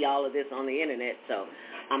we see all of this on the Internet, so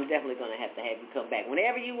I'm definitely going to have you come back.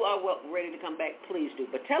 Whenever you are ready to come back, please do.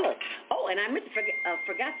 But tell us. Oh, and I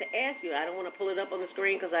forgot to ask you. I don't want to pull it up on the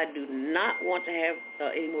screen because I do not want to have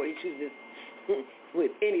any more issues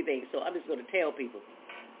with anything, so I'm just going to tell people.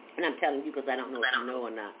 And I'm telling you because I don't know if you know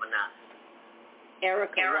or not.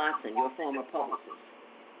 Erica Watson, your former publicist,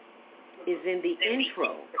 is in the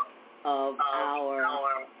intro of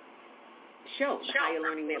our show, the Higher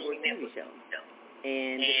Learning Network TV show.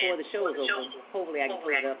 And before the show is over, hopefully I can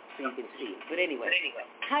pull it up so you can see it. But anyway,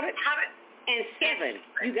 and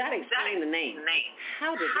 7, you got to explain the name.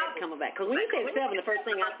 How did that come about? Because when you said 7, the first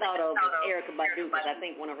thing I thought of was Erykah Badu, because I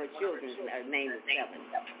think one of her children's name is 7.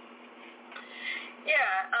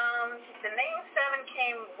 Yeah, the name 7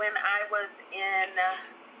 came when I was in,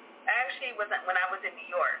 when I was in New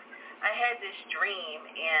York. I had this dream,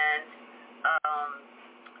 and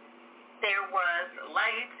there was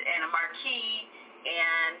lights and a marquee,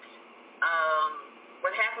 and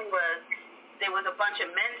what happened was there was a bunch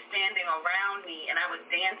of men standing around me, and I was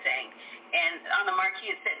dancing, and on the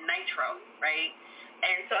marquee it said Nitro, right?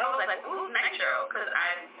 And so I was like, ooh, Nitro, because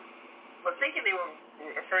I was thinking they were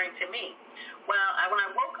referring to me. Well, when I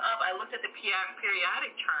woke up, I looked at the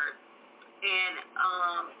periodic chart, and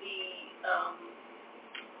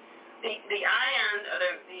the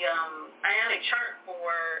ionic chart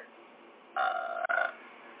for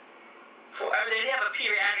they have a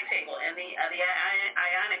periodic table, and the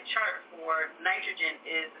ionic chart for nitrogen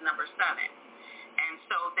is number 7. And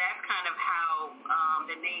so that's kind of how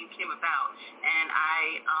the name came about, and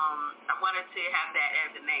I wanted to have that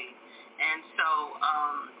as a name. And so,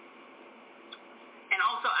 and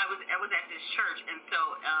also I was at this church, and so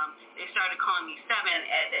they started calling me 7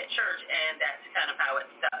 at that church, and that's kind of how it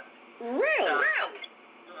stuck. Really?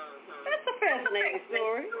 Mm-hmm. That's a fascinating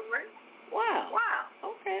story. Wow.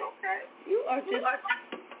 Okay. You are just,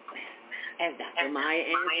 as Dr. Maya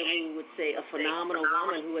Angelou would say, a phenomenal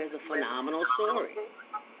woman who has a phenomenal story.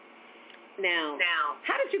 Now,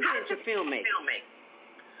 how did you get into filmmaking?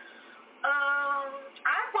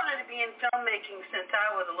 I wanted to be in filmmaking since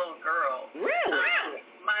I was a little girl. Really?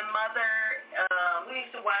 My mother, we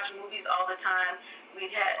used to watch movies all the time.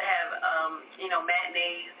 We'd have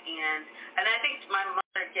matinees, and I think my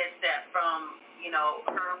mother gets that from,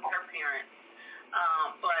 her parents.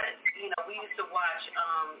 But, we used to watch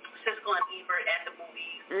Siskel and Ebert at the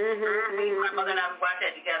movies. Mm-hmm. My mother and I would watch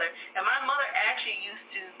that together. And my mother actually used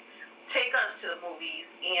to take us to the movies,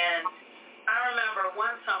 and I remember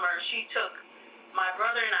one summer she took my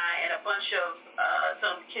brother and I and a bunch of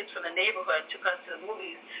some kids from the neighborhood took us to the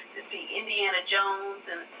movies to see Indiana Jones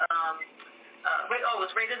and it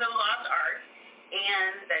was Raiders of the Lost Ark,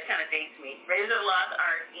 and that kind of dates me. Raiders of the Lost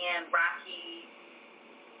Ark and Rocky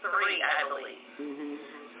 3, I believe. Mm-hmm.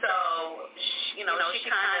 So she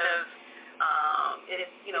kind of is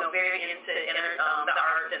very into the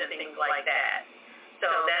arts and things like that. So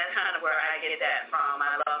that's kind of where I get that from.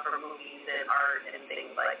 My love for movies and art and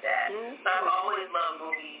things like that. Mm-hmm. So I've always loved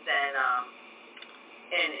movies and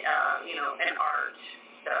art.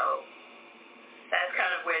 So that's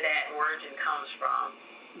kind of where that origin comes from.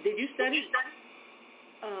 Did you study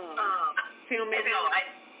filmmaking?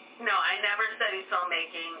 No, I never studied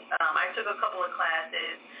filmmaking. I took a couple of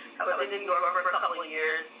classes. I was in New York for a couple of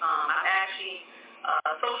years. I'm actually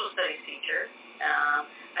a social studies teacher.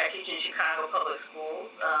 I teach in Chicago public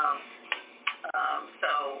schools. I'm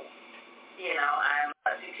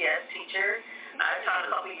a CTS teacher. I taught a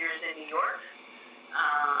couple of years in New York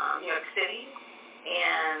City.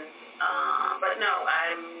 And, but no,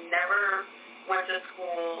 I never went to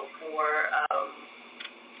school for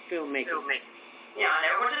filmmaking. Yeah, I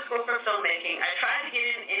never went to school for filmmaking. I tried to get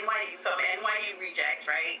in NYU, so I'm an NYU reject,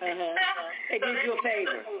 right? They did you a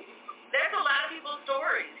favor. There's a lot of people's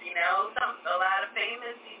stories, a lot of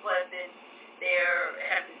famous people have been there,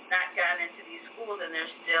 have not gotten into these schools, and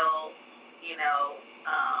they're still,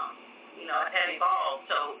 have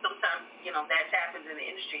evolved. So sometimes, that happens in the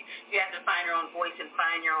industry. You have to find your own voice and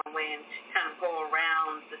find your own way and kind of go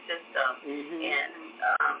around the system. Mm-hmm. And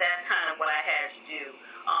that's kind of what I had to do.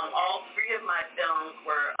 All 3 of my films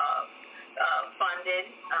were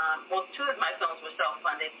funded. Well, 2 of my films were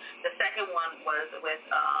self-funded. The second one was with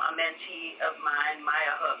a mentee of mine,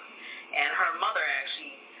 Maya Hook, and her mother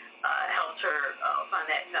actually helped her fund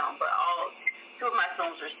that film. But all 2 of my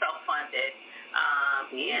films were self-funded.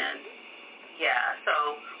 So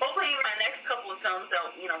hopefully my next couple of films,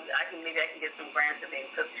 I can get some grants and things,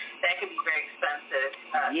 because that can be very expensive.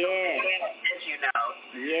 Yes. as you know.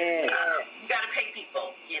 Yes. You got to pay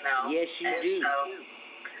people, you know. Yes, you do.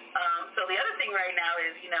 So the other thing right now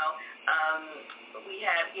is, we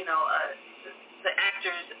have, the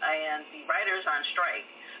actors and the writers on strike.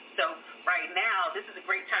 So right now, this is a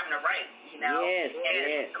great time to write, Yes,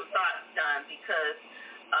 and some thoughts done because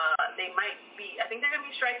they might be, I think they're going to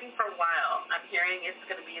be striking for a while. I'm hearing it's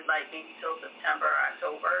going to be like maybe till September or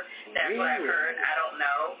October. That's what I've heard. I don't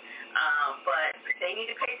know. But they need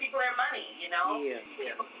to pay people their money, Yeah.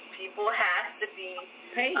 People have to be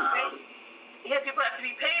paid. People have to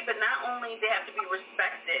be paid, but not only they have to be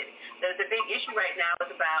respected. The big issue right now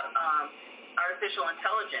is about artificial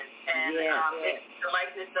intelligence and the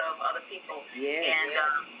likeness of other people. Yes. And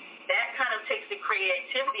that kind of takes the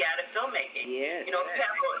creativity out of filmmaking. Yes. If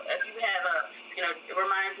you have it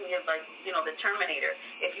reminds me of the Terminator.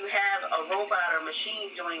 If you have a robot or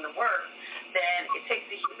machine doing the work, then it takes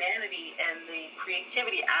the humanity and the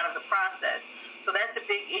creativity out of the process. So that's a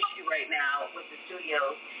big issue right now with the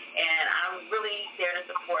studios, and I'm really there to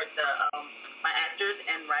support my actors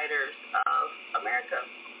and writers of America.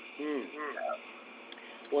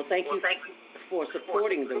 Well, thank you for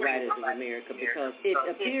supporting the writers of America, because it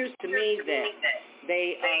appears to me that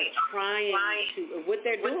they are trying to, what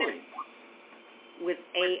they're doing with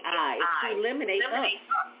AI is to eliminate us.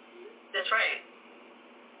 That's right.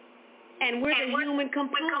 And we're the human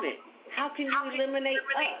component. How can you eliminate us?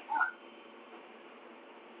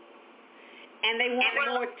 And they want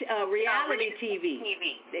more reality TV.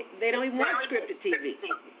 They don't even want scripted TV.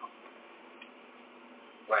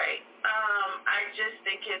 Right. I just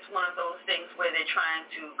think it's one of those things where they're trying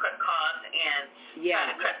to cut costs and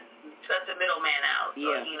try to cut the middleman out.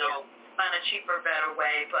 So, find a cheaper, better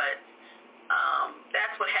way. But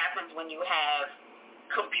that's what happens when you have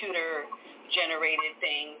computer-generated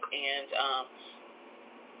things, and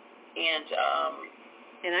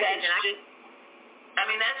I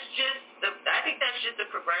think that's just the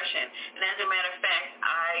progression. And as a matter of fact,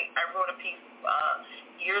 I wrote a piece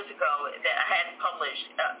years ago that I had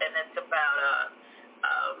published, and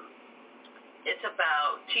it's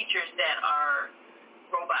about teachers that are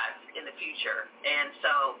robots in the future. And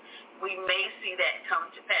so we may see that come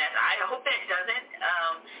to pass. I hope that doesn't,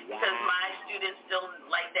 because my students still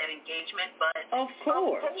like that engagement. But of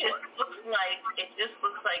course, it just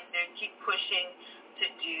looks like they keep pushing to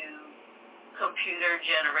do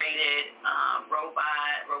computer-generated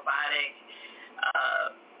robotic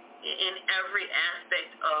in every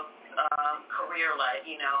aspect of career life.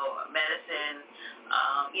 Medicine.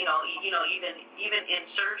 Even in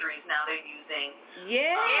surgeries now they're using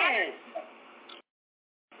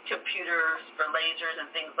computers for lasers and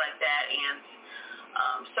things like that, and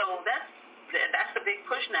so that's the big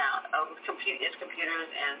push now of computers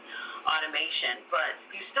and automation. But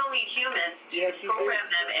you still need humans to program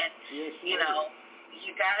them, and you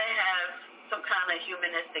got to have some kind of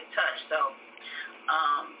humanistic touch. So,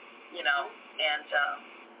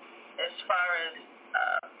 as far as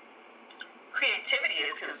creativity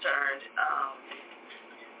is concerned,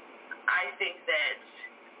 I think that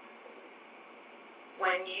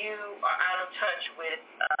when you are out of touch with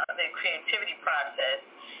the creativity process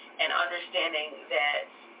and understanding that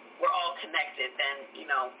we're all connected, then,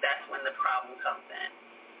 that's when the problem comes in.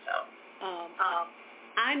 So,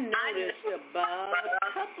 I noticed about a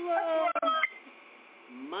couple of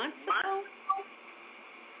months ago,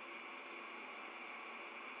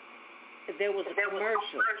 there was a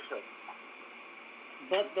commercial,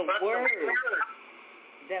 but the words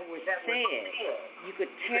that were said, you could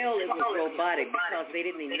tell it was robotic because they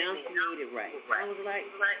didn't enunciate it right. I was like,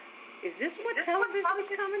 is this what television is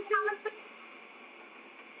coming to?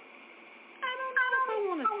 I don't know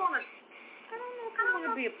if I want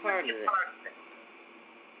to be a part of that.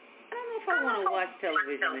 I don't know if I want to watch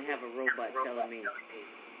television and have a robot telling me.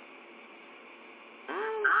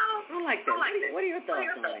 I don't like that. What are your thoughts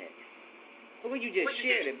on that? Well, you just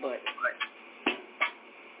shared it, but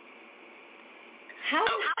how?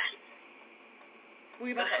 Were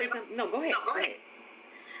you about to say something? No, go ahead. Go ahead.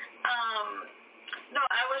 No,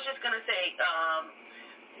 I was just going to say,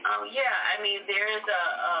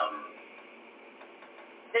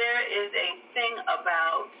 there is a thing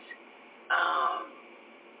about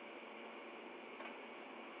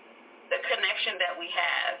the connection that we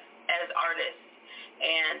have as artists,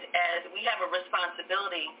 and as we have a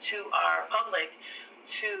responsibility to our public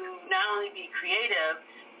to not only be creative,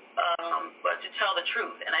 but to tell the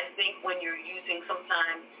truth. And I think when you're using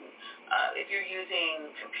sometimes, if you're using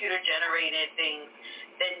computer-generated things,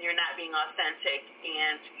 then you're not being authentic,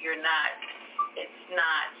 and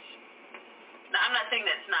I'm not saying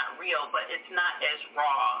that it's not real, but it's not as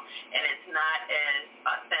raw, and it's not as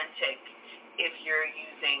if you're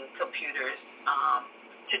using computers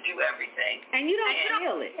to do everything. And you don't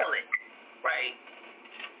feel it. Right.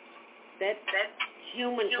 That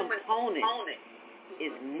human component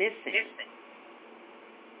is missing.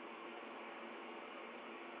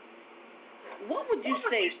 What would you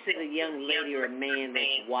say to the young lady or man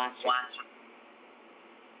that's watching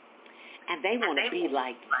and they want to be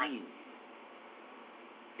like you?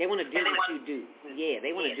 They want to do what you do. Yeah,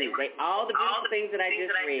 they want to do. All the beautiful things that I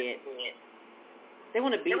just read, they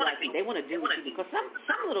want to be like you. They want to do what you do. Because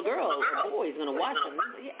some little girl or boy is going to watch them.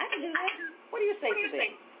 Yeah, I can do that. What do you say to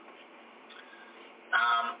them?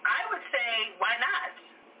 I would say, why not?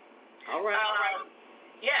 All right.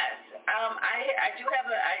 Yes. I do have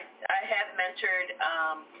I have mentored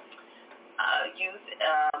youth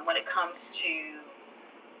when it comes to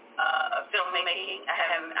filmmaking. I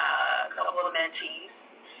have a couple of mentees,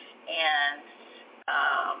 and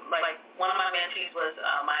like one of my mentees was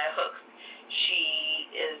Maya Hooks. She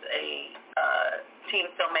is a teen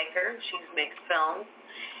filmmaker. She makes films.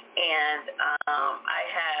 And I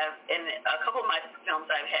have, in a couple of my films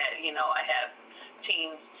I've had, I have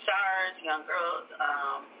teen stars, young girls,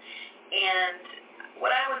 and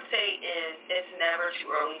what I would say is it's never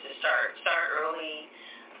too early to start. Start early,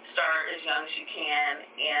 start as young as you can,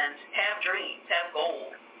 and have dreams, have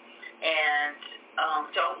goals, and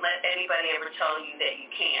don't let anybody ever tell you that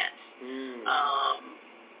you can't.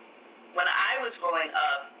 When I was growing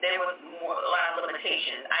up, there was a lot of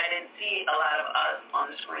limitations. I didn't see a lot of us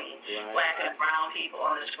on the screen, black and brown people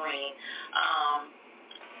on the screen.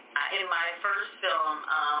 In my first film,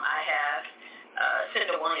 I have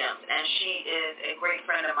Cinda Williams, and she is a great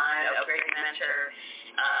friend of mine, a great mentor.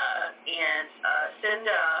 And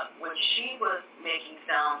Cinda, when she was making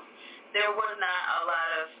films, there was not a lot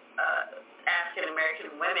of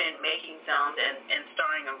African-American women making films and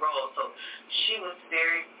starring in roles. So she was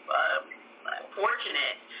very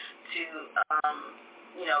fortunate to,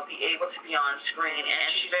 be able to be on screen. And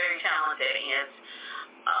she's very talented.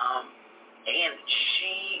 And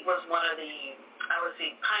she was one of the, I would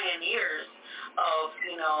say, pioneers of,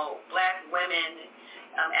 black women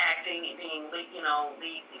acting, being,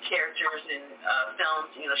 lead characters in films.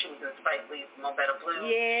 She was in Spike Lee's Mo Better Blues.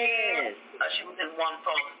 Yes. She was in One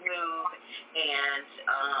False Move, and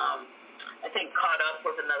I think Caught Up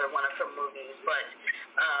was another one of her movies. But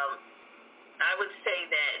I would say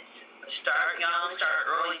that start young, start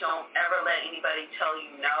early. Don't ever let anybody tell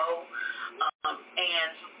you no.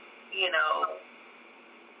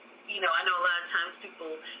 I know a lot of times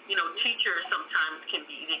people, teachers sometimes can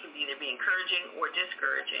either be encouraging or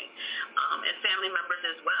discouraging, and family members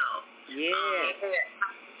as well. Yeah.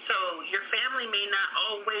 So your family may not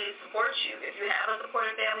always support you. If you have a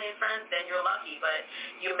supportive family and friends, then you're lucky, but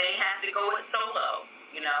you may have to go it solo,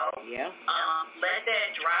 Yeah. Let that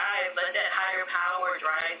drive, let that higher power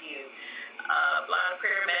drive you. A lot of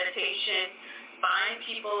prayer, meditation. Find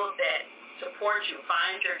people that support you.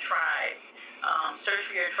 Find your tribe. Search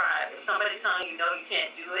for your tribe. If somebody's telling you, no, you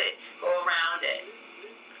can't do it, go around it,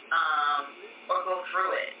 or go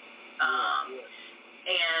through it.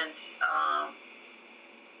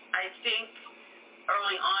 I think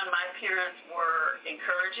early on my parents were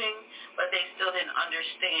encouraging, but they still didn't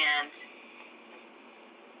understand.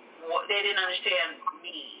 They didn't understand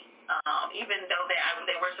me. Even though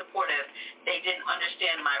they were supportive, they didn't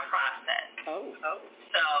understand my process.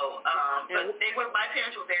 So, but my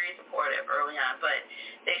parents were very supportive early on, but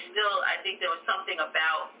they still, I think there was something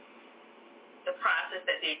about the process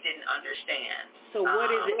that they didn't understand. So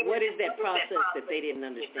what is it? What is that process that they didn't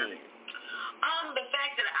understand? The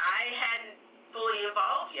fact that I hadn't fully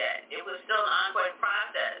evolved yet. It was still an ongoing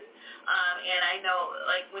process. And I know,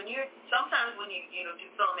 like, sometimes when you do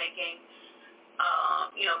filmmaking,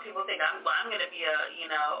 people think I'm going to be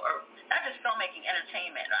or not just filmmaking,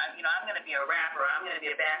 entertainment. I'm going to be a rapper. I'm going to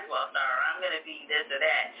be a basketball star. Or I'm going to be this or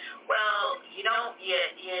that. Well, you're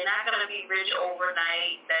not going to be rich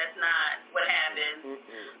overnight. That's not what happens.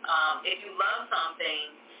 If you love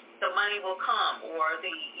something, the money will come, or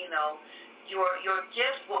your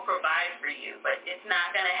gift will provide for you. But it's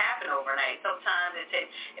not going to happen overnight. Sometimes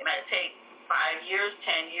it might take 5 years,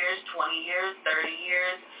 10 years, 20 years, 30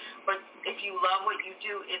 years. But if you love what you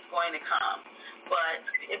do, it's going to come. But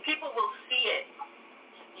if people will see it,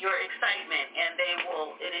 your excitement, and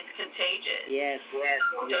it's contagious. Yes.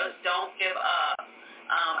 Just don't give up.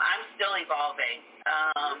 I'm still evolving.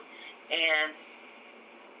 And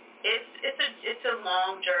it's a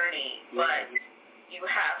long journey, but you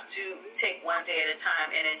have to take one day at a time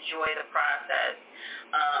and enjoy the process,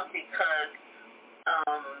 because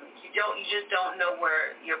you you just don't know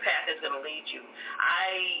where your path is going to lead you.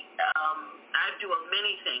 I do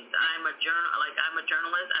many things. I'm a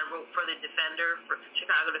journalist. I wrote for the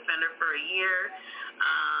Chicago Defender for a year.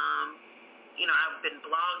 I've been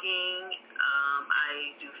blogging.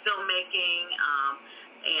 I do filmmaking,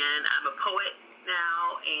 and I'm a poet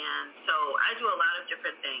now, and so I do a lot of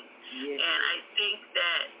different things. Yes. And I think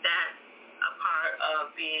that that's a part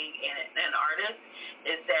of being an artist,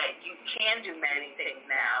 is that you can do many things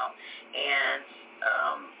now, and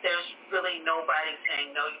there's really nobody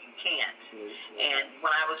saying, no, you can't. Mm-hmm. And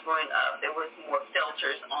when I was growing up, there was more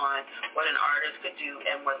filters on what an artist could do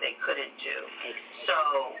and what they couldn't do. So,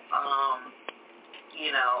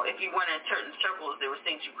 if you went in certain circles, there were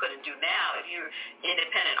things you couldn't do. Now, if you're an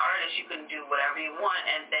independent artist, you can do whatever you want,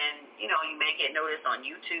 and then, you may get noticed on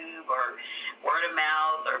YouTube or word of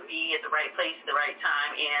mouth or be at the right place at the right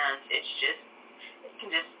time, and it can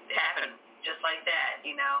just happen just like that,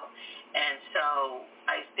 And so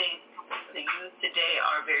I think the youth today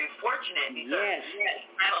are very fortunate because they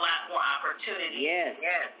have a lot more opportunity. Yes.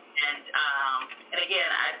 And again,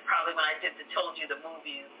 when I told you the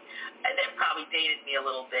movies, that probably dated me a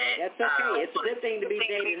little bit. That's okay. It's a good thing to be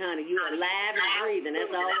dated, honey. You're alive and breathing. That's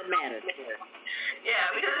all that matters.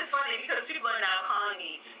 Yeah, because it's funny because people are now calling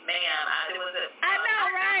me ma'am. I know,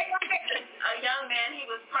 right? A young man, he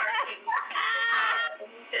was parking.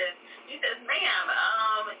 He says, ma'am,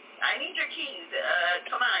 I need your keys.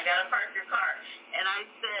 Come on, I gotta park your car. And I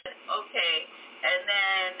said, okay. And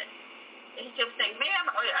then he kept saying, ma'am,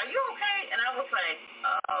 are you okay? And I was like,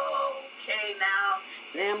 okay now.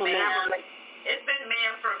 Ma'am. It's been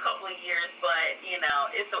ma'am for a couple of years, but,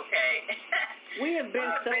 it's okay. We have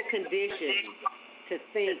been so conditioned to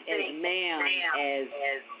think as ma'am as,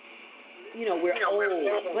 we're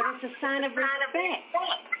old. But it's a sign of respect.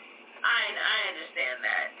 I understand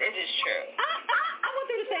that. It is true. I went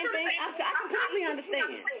through the same thing. I completely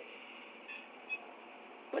understand.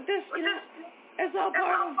 But this, it's all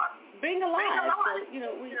part of being alive. So,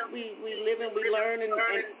 we live and we learn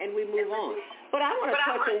and we move on. But I want to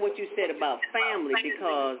touch on what you said about family,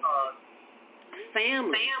 because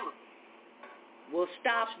family will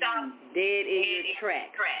stop you dead in your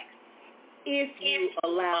tracks if you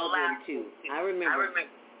allow them to. I remember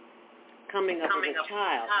coming up as a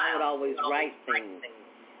child, I would always write things.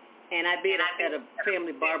 And I'd be at a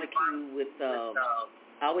family barbecue with, I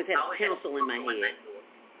always had a pencil in my head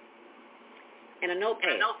and a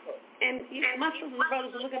notepad. And my sisters and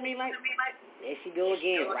brothers would look at me like, there she go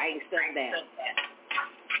again, writing stuff down.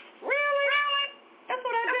 Really? That's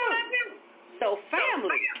what I do. So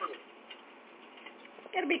family,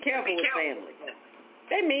 got to be careful with family.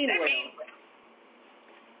 They mean well,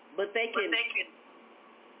 but they can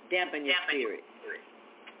dampen your spirit.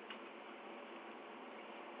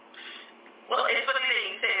 Well, it's funny that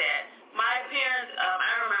you say that. My parents,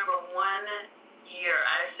 I remember one year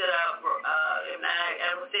I stood up, and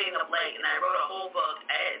I was staying up late, and I wrote a whole book.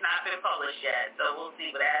 It had not been published yet, so we'll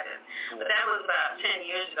see what happens. But that was about 10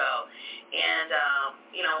 years ago. And,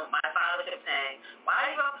 my father kept saying, why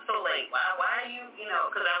are you up so late? Why are you,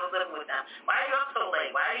 because I was living with them. Why are you up so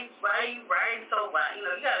late? Why are you writing so late? You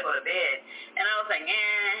got to go to bed. And I was like,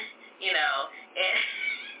 and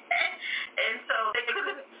so they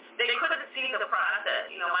couldn't see the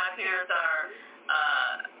process. My parents are,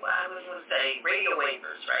 I was going to say radio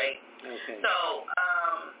waivers, right? Okay. So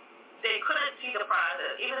they couldn't see the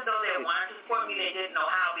process. Even though they wanted to support me, they didn't know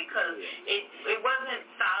how, because it wasn't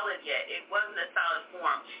solid yet. It wasn't a solid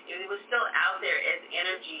form. It was still out there as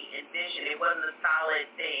energy and vision. It wasn't a solid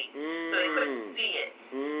thing. So they couldn't see it.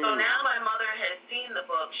 So now my mother has seen the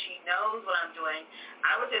book. She knows what I'm doing.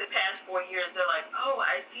 I would say the past 4 years, they're like, oh,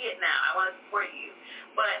 I see it now. I want to support you.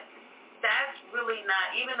 But that's really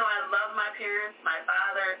not, even though I love my parents, my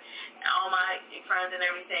father, and all my friends and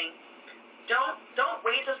everything, don't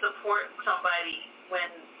wait to support somebody when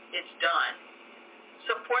it's done.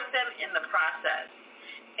 Support them in the process,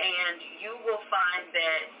 and you will find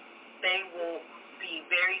that they will be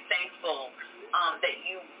very thankful that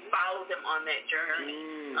you follow them on that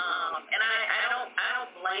journey. And I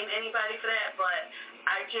don't blame anybody for that, but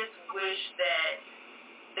I just wish that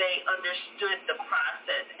they understood the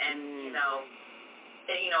process and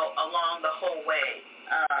along the whole way.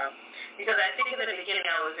 Because I think in the beginning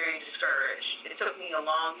I was very discouraged. It took me a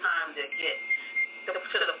long time to get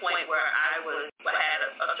to the point where I had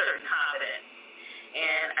a certain confidence.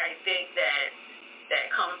 And I think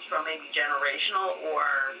that comes from maybe generational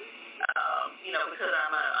or because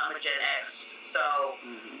I'm a Gen X. So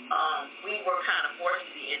we were kind of forced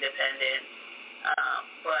to be independent.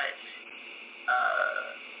 But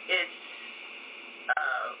it's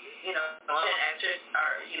actors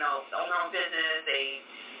are, own their own business.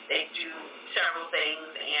 They do several things,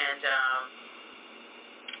 and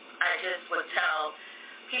I just would tell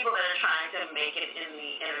people that are trying to make it in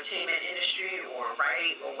the entertainment industry or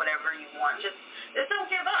write or whatever you want, just don't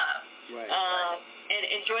give up. Right. And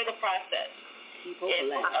enjoy the process. Keep hope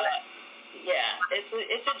alive.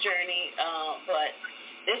 It's a journey, but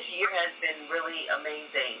this year has been really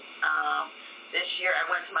amazing. This year I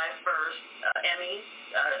went to my first Emmys,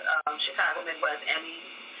 Chicago Midwest Emmys,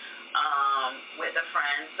 with a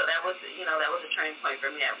friend. So that was a turning point for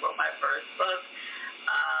me. I wrote my first book.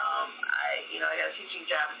 I got a teaching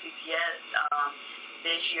job at CPS.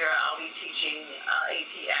 This year I'll be teaching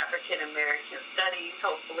AP African American Studies,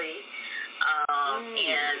 hopefully,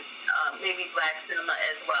 and maybe Black cinema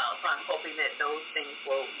as well. So I'm hoping that those things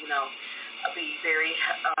will, be very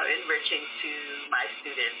enriching to my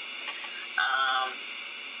students.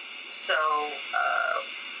 So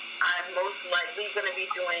I'm most likely going to be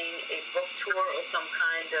doing a book tour or some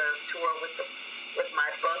kind of tour with my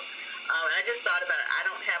book. And I just thought about it. I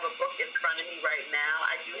don't have a book in front of me right now.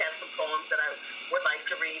 I do have some poems that I would like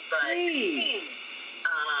to read, but I'm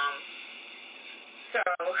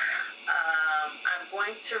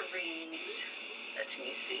going to read. Let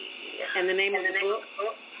me see. And the name of the book?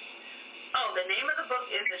 Oh, the name of the book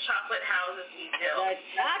is The Chocolate Houses We Build. The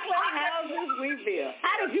Chocolate Houses We Build.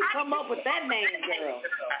 How did you come up with that name, girl?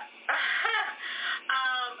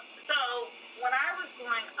 So when I was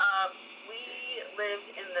growing up, we lived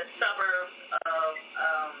in the suburbs of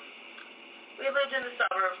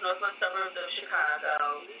northwest suburbs of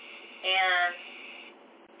Chicago, and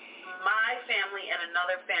my family and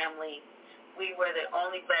another family, we were the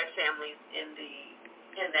only Black families in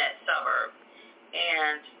that suburb,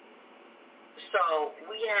 and so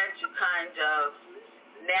we had to kind of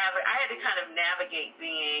navigate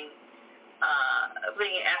being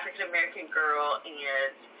an African American girl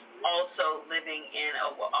and also living in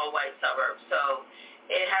a all-white suburb. So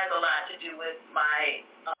it has a lot to do with my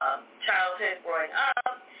childhood growing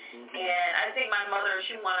up. And I think my mother,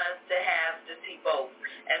 she wanted us to see both,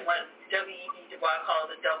 and what W.E.B. Du Bois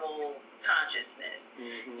calls a double consciousness.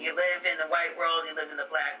 You live in the white world, you live in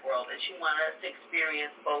the Black world, and she wanted us to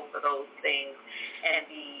experience both of those things and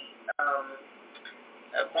be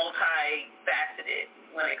multifaceted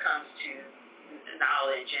when it comes to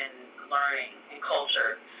knowledge and learning and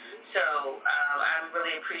culture. So I'm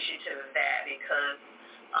really appreciative of that, because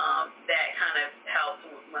that kind of helped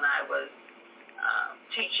when I was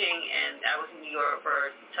teaching, and I was in New York for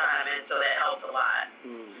a time, and so that helped a lot.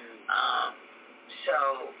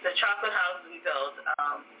 So the Chocolate House we built,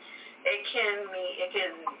 it can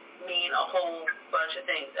mean a whole bunch of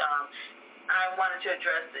things. I wanted to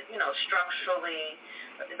address it, structurally,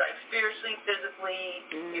 like spiritually, physically,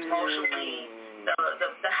 emotionally,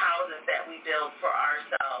 the houses that we build for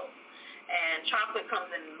ourselves. And chocolate comes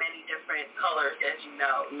in many different colors, as you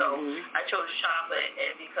know. So I chose chocolate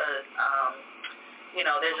because,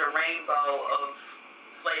 there's a rainbow of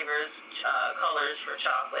flavors, colors for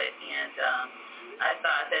chocolate, and I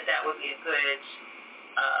thought that would be a good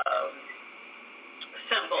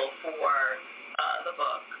symbol for the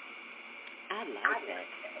book. I like that.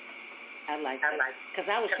 Because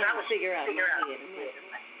I was trying to figure out in my head.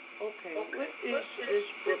 Okay, what is this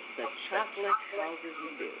book, The Chocolate Houses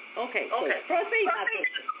We Build? Okay, so proceed, my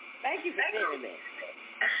sister. Thank you for sharing that.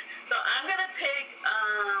 So I'm gonna pick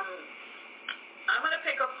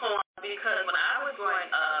a poem, because when I was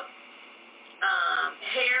growing up,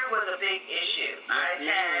 hair was a big issue. I've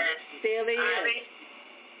had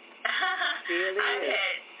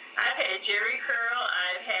Jerry curl,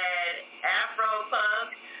 I've had Afro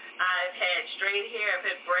puffs, I've had straight hair, I've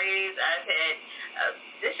had braids, I've had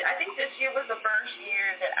I think this year was the first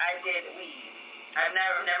year that I did weave. I've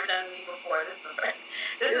never done weave before. This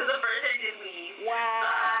is the first I did weave.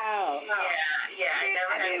 Wow.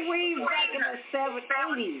 I did weave back in the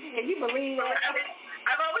 80s. Can you believe that?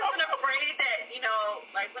 I've always been afraid that,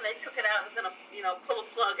 like when they took it out, it was gonna, pull a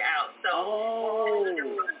plug out. So this is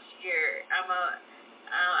the first year.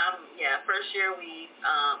 First year weave.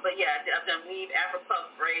 But yeah, I've done weave, Afro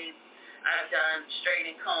puff, braids. I've done straight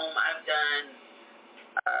and comb. I've done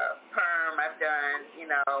perm. I've done,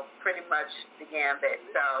 pretty much the gambit.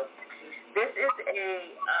 So this is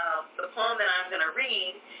the poem that I'm going to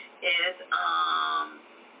read is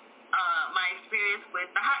my experience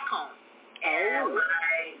with the hot comb. And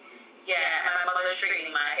my mother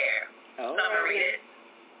straightening my hair. So I'm going to read it.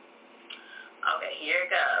 Okay, here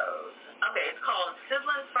it goes. Okay, it's called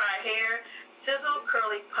Sizzling Fried Hair, Sizzle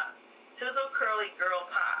Curly Girl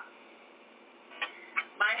Pop.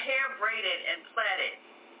 My hair braided and plaited,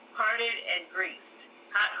 parted and greased,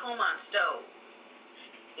 Hot comb on stove.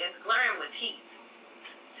 It's glaring with heat.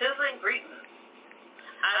 Sizzling greetings.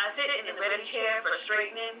 I sit in the ready chair for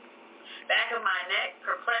straightening. Back of my neck,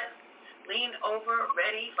 perplexed, lean over,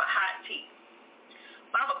 ready for hot tea.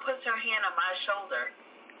 Mama puts her hand on my shoulder.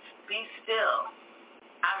 Be still.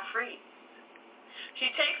 I'm free. She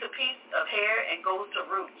takes a piece of hair and goes to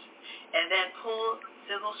roots, and then pulls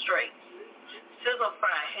sizzle straight. Sizzle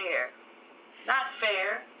fry hair. Not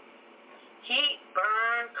fair. Heat,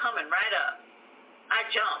 burn, coming right up. I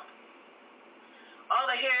jump. All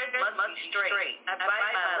the hair must be straight. I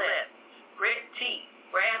bite my lip. Grit teeth.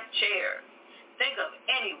 Grab chair. Think of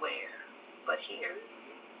anywhere but here.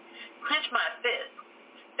 Clench my fist.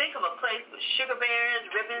 Think of a place with sugar bears,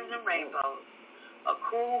 ribbons, and rainbows. A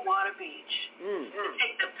cool water beach. To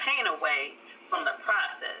take the pain away from the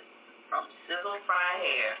process. From sizzle fry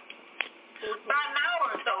hair. About an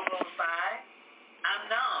hour or so goes by. I'm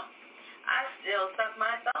numb. I still suck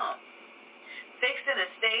my thumb. Fixed in a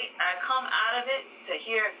state, I come out of it to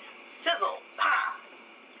hear sizzle, pop.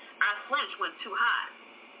 I flinch when too hot.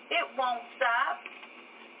 It won't stop.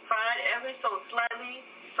 Fried ever so slightly,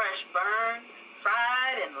 fresh burn,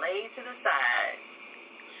 fried and laid to the side.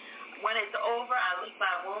 When it's over, I lick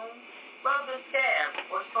my wound, rub the scab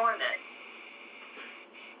or soreness.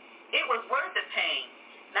 It was worth the pain.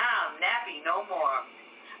 Now I'm nappy no more.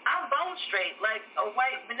 I'm bone straight like a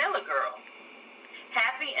white vanilla girl.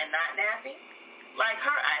 Happy and not nappy. Like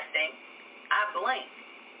her, I think. I blink.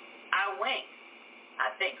 I wink.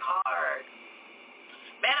 I think hard.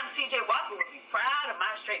 Madam C.J. Walker would be proud of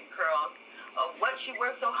my straightened curls, of what she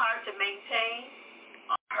worked so hard to maintain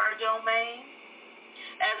on her domain.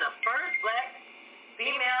 As a first black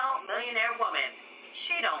female millionaire woman,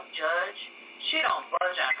 she don't judge. She don't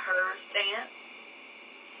budge on her stance.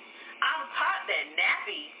 I'm taught that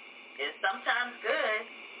nappy is sometimes good,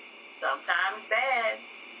 sometimes bad.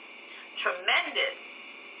 Tremendous.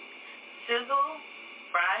 Sizzle,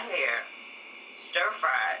 fry hair, stir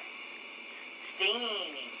fry,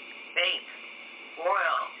 steam, bake,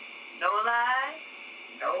 broil. No lie,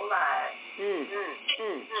 no lie.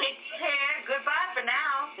 Kick hair, goodbye for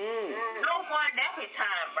now. No more nappy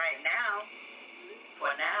time right now.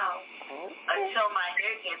 For now. Until my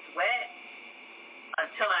hair gets wet.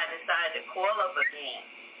 Until I decide to coil up again.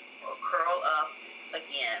 Or curl up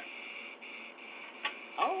again.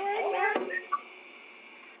 All right.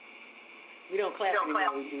 We don't clap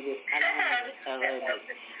anymore when we do this.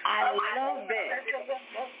 I love that.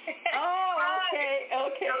 Oh, okay.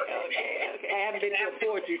 I haven't been to a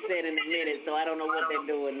poetry set in a minute, so I don't know what they're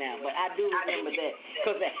doing now. But I do remember that.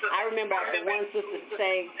 Because I remember after one sister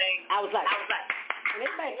saying, I was like, and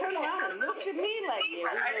everybody turned around and looked at me like, yeah,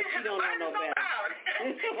 we know she don't know no better.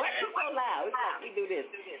 Why is it so loud? It's like we do this.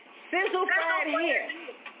 Sizzle fried hair.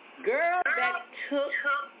 Girl, that took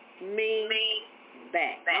me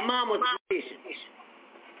back. My mom was a musician.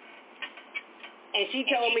 And she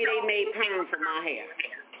told me they made perm for my hair.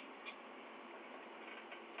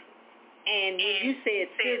 And when you said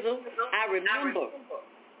sizzle, I remember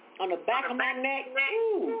on the back of my neck,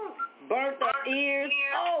 burnt up ears.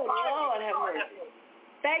 Oh, Lord have mercy.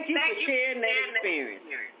 Thank you for sharing that experience.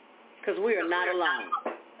 Because we are not alone.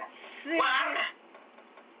 Well,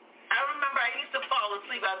 I remember I used to fall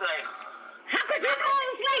asleep. I was like, how could you fall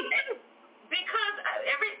asleep? Because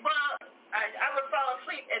I would fall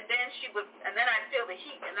asleep, and then I'd feel the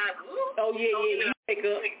heat, and I'd oh yeah, you'd wake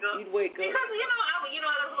up. You'd wake up. Because as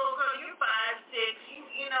a little girl, you're 5,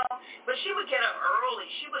 6, but she would get up early.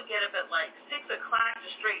 She would get up at like 6 o'clock to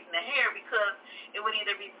straighten the hair because it would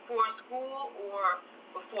either be before school or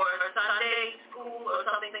before Sunday school or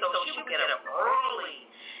something. So she would get up early,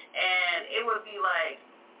 and it would be like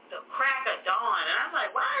the crack of dawn, and I'm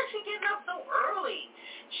like, why is she getting up so early?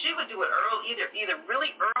 She would do it early, either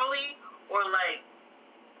really early or like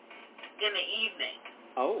in the evening.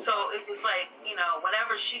 Oh. So it was like,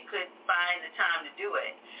 whenever she could find the time to do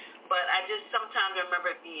it. But I just sometimes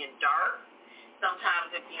remember it being dark,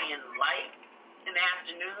 sometimes it being light in the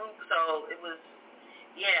afternoon. So it was,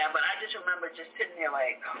 but I just remember just sitting there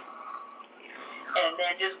like, and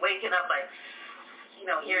then just waking up like,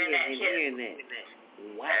 hearing that kiss. Hearing that.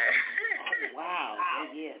 Wow. Oh, wow.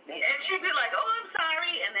 Yeah. And she'd be like, oh, I'm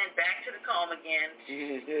sorry, and then back to the comb again.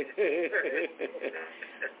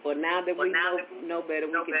 Well, now that we know better,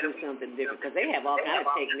 we can do something different, because they have all kinds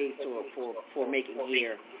of techniques for making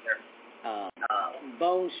hair.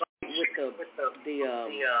 Bone with the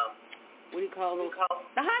what do you call those?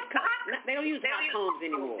 The hot combs. They don't use hot combs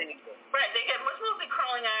anymore. Right. They get mostly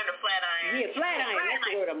curling iron or flat iron. Yeah, flat iron. That's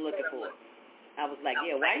the word I'm looking for. I was like,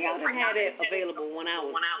 why y'all didn't have that available when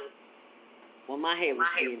my hair was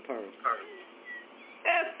being permed?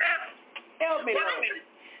 Help me, Lord.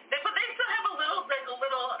 But they still have a little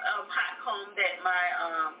hot comb that my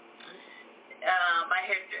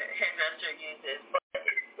hairdresser uses, but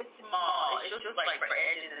it's small. It's just like for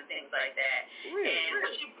edges and things like that. Really? And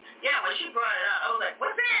when she brought it up, I was like,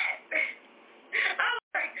 what's that? I was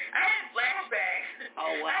like, I had flashbacks.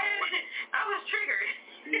 Oh, wow. I was triggered.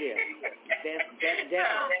 Yeah,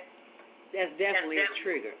 that's definitely a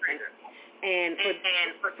trigger. And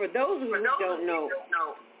for those who don't know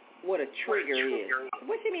what a trigger is,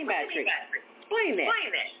 what do you mean by a trigger? Explain that.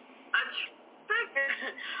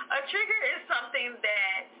 A trigger is something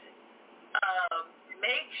that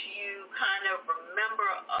makes you kind of remember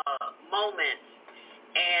a moment,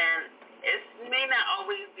 and it may not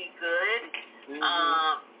always be good,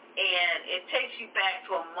 and it takes you back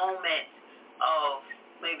to a moment of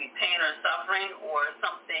maybe pain or suffering or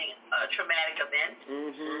something, a traumatic event.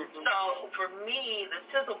 So for me, the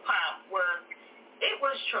Sizzle Pop was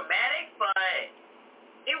traumatic, but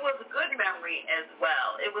it was a good memory as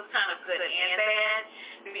well. It was kind of good and bad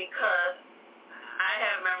because I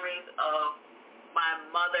have memories of my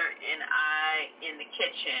mother and I in the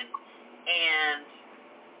kitchen, and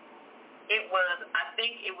I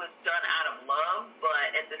think it was done out of love,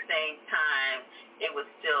 but at the same time, it was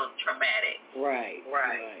still traumatic. Right.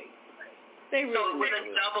 So it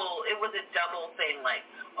was a double thing, like,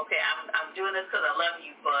 okay, I'm doing this because I love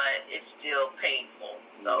you, but it's still painful.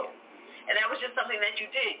 So, and that was just something that you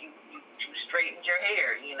did. You straightened your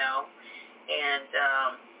hair, and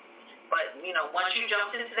but once you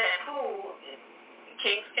jumped into that pool,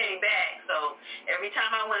 kinks came back. So every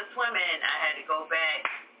time I went swimming, I had to go back,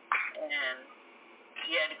 and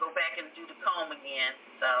she had to go back and do the comb again.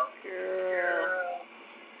 So girl,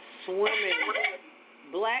 swimming.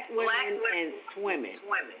 Black women and swimming.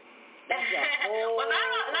 That's a whole well,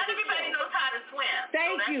 not everybody knows how to swim.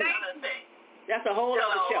 Thank so you. That's another thing. That's a whole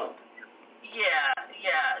other show. Yeah.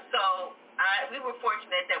 So we were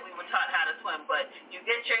fortunate that we were taught how to swim, but you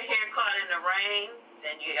get your hair caught in the rain,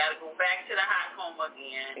 then you got to go back to the hot comb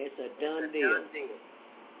again. It's a done deal.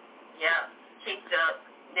 Yep. Kicked up,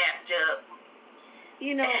 napped up.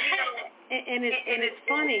 And it's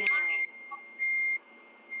funny.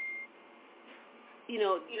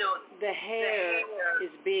 The hair is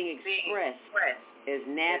being expressed as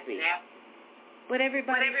nappy, but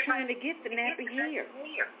everybody's trying to get the nappy hair,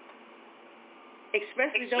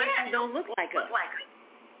 especially those who don't look like us.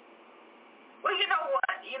 Well, you know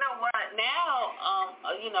what? Now,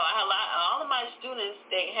 all of my students,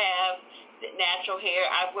 they have natural hair.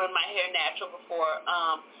 I've worn my hair natural before,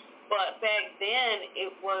 but back then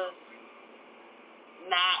it was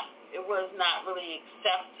not really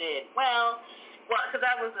accepted. Well, because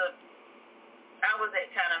I was a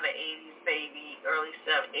kind of an 80s baby, early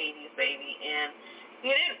 80s baby, and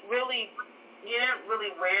you didn't really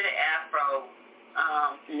wear the afro.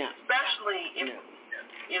 No. Especially if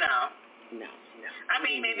No. I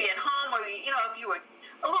mean, maybe at home, or if you were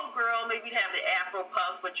a little girl, maybe you'd have the afro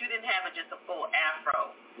puffs, but you didn't have just a full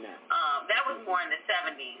afro. No. That was more in the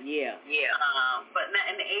 70s. Yeah. But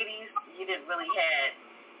in the 80s, you didn't really have.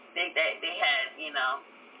 They had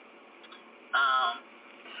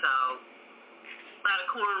so a lot of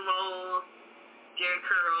cornrows, jerry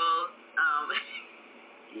curls.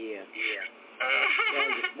 Yeah.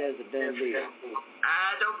 That's a done deal.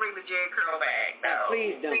 Don't bring the jerry curl back. No.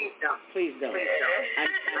 Please don't.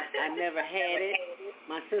 I never had it.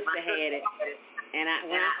 My sister had it, and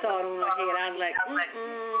when I saw it on her head, I was like,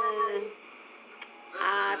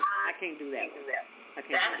 I can't do that one.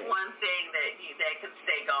 That's one thing that can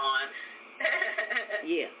stay gone.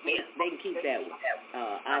 Yeah, they can keep that one.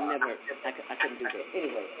 I couldn't do that.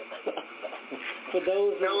 Anyway, for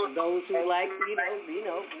those who like,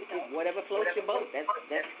 whatever floats your boat, that's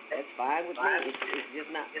fine with me. It's just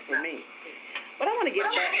not for me. But I want to get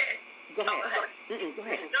back. Go ahead. Go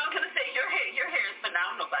ahead. No, I was gonna say your hair is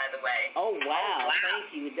phenomenal, by the way. Oh wow,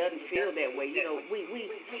 thank you. It doesn't feel that way,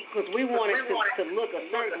 because we want it to look a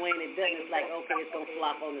certain way, and it doesn't. It's like, okay, it's gonna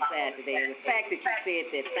flop on the side today. And the fact that you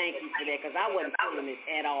said that, thank you for that, because I wasn't feeling it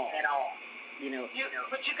at all.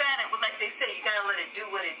 But you got it. Well, like they say, you gotta let it do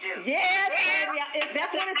what it do. Yeah,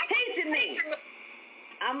 that's what it's teaching me.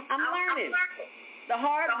 I'm learning the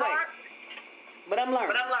hard way, but I'm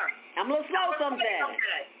learning. I'm a little slow sometimes.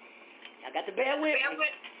 I got to bear with me.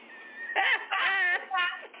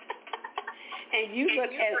 And you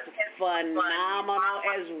look as phenomenal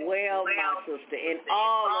as well, my sister, in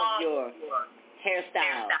all of your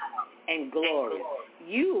hairstyles and glory.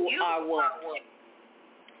 You are what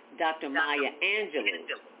Dr. Maya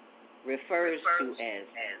Angelou refers to as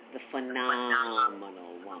the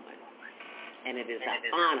phenomenal woman. And it is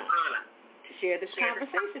an honor to share this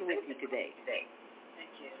conversation with you today. Thank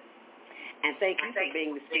you. And thank you for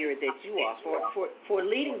being the spirit that you are, for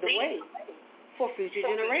leading the way for future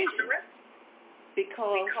generations.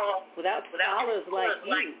 Because without scholars like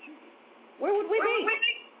you, where would we be?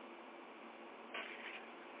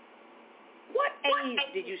 What age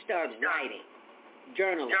did you start writing,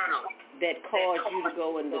 journaling, that caused you to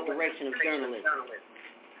go in the direction of journalism?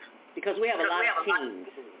 Because we have a lot of teens.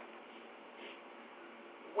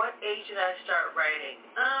 What age did I start writing?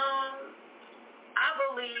 I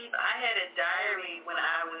believe I had a diary when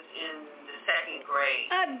I was in the second grade.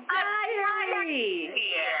 A diary?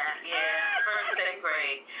 Yeah, first, second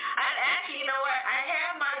grade. I actually, you know what? I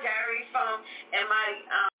have my diary from, and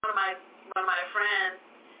one of my friends,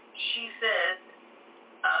 she says,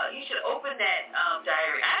 you should open that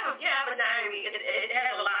diary. I have a diary. It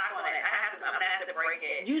has a lock on it. I'm gonna have to break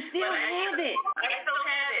it. You still have it? I still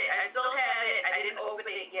have it. I didn't open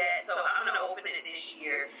it yet, so I'm gonna open it this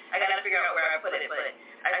year. I gotta figure out where I put it, but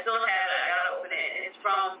I still have it. I gotta open it. And it's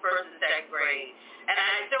from first and second grade, and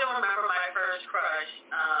I still remember my first crush.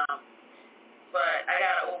 But I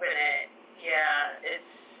gotta open it.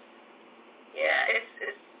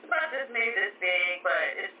 It's about maybe this big,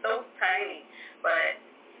 but it's so tiny. But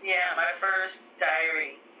yeah, my first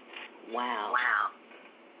diary. Wow.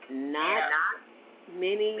 Not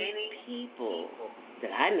many people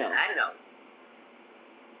that I know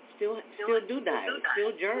still do diaries,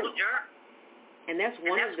 still journal. And that's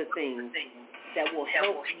one of the things that will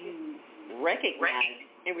help you recognize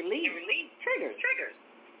and relieve triggers.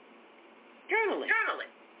 Journaling.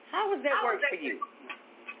 How does that work for you?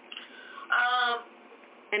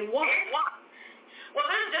 And why? Well,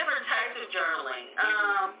 there's different types of journaling.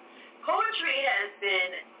 Poetry has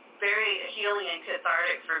been very healing and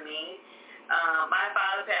cathartic for me. My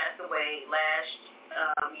father passed away last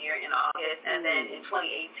year in August, and then in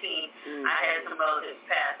 2018, I had some relatives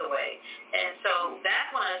pass away. And so that's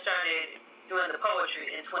when I started doing the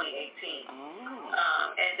poetry in 2018.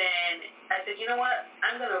 And then I said, you know what?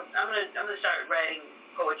 I'm gonna start writing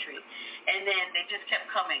poetry, and then they just kept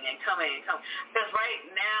coming and coming. Because right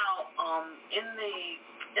now,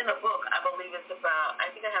 in the book, I believe it's about,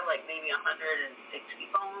 I think I have like maybe 160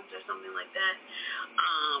 poems or something like that,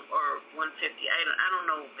 or 150. I don't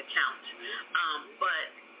know the count, but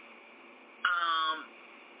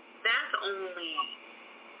that's only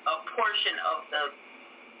a portion of the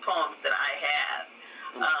poems that I have.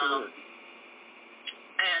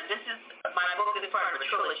 And this is, my book is part of a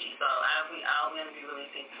trilogy, so I'll going to be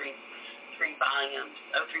releasing three volumes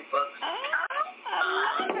of 3 books. I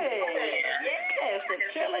love it. Yes, a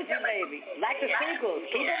trilogy, baby. Like the sequels.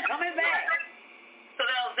 Keep them coming back. So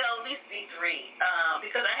there'll at least be 3,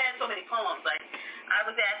 because I had so many poems. Like, I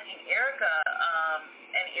was asking Erica,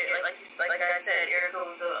 and like I said, Erica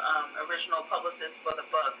was the original publicist for the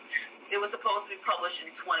book. It was supposed to be published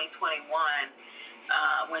in 2021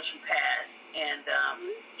 when she passed. And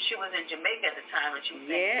she was in Jamaica at the time, and she was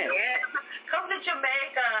saying, come to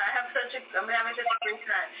Jamaica. I'm having such a great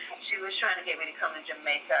time. She was trying to get me to come to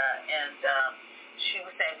Jamaica, and she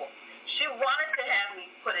was saying, well, she wanted to have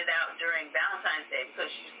me put it out during Valentine's Day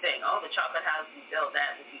because she was saying, the chocolate house we built,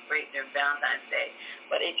 that would be great during Valentine's Day.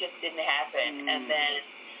 But it just didn't happen. And then,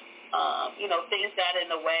 things got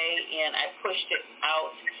in the way, and I pushed it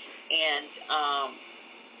out. And,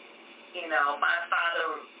 my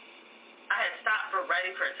father, I had stopped for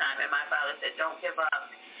writing for a time, and my father said, don't give up.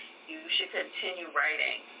 You should continue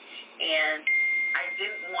writing. And I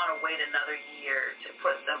didn't want to wait another year to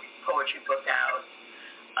put the poetry book out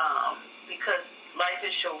because life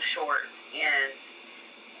is so short, and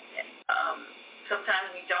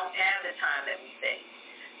sometimes we don't have the time that we think.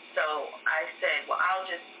 So I said, well, I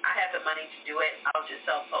have the money to do it. I'll just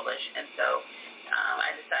self-publish. And so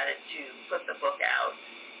I decided to put the book out.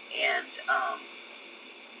 And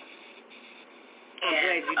I'm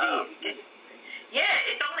glad you did.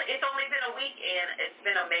 It's only been a week, and it's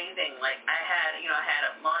been amazing. Like I had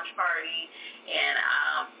a launch party, and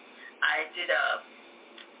I did a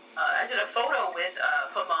photo with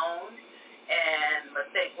Pomone and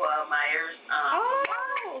Masegwa Myers.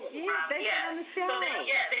 They on the show. So they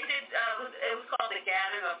did. It was called the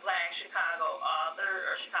Gathering of Black Chicago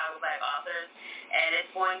Black Authors, and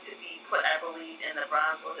it's going to be put, I believe, in the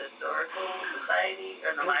Bronzeville Historical Society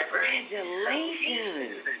or the library.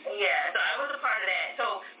 Congratulations. Yeah, so I was a part of that.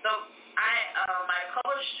 So my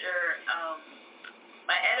publisher,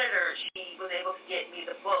 my editor, she was able to get me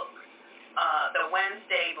the book the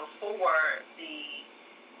Wednesday before the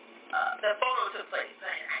photo took place.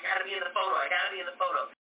 I gotta be in the photo.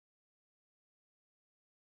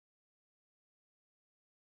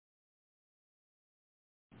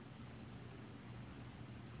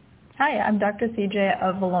 Hi, I'm Dr. CJ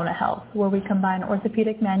of Valona Health, where we combine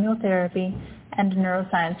orthopedic manual therapy and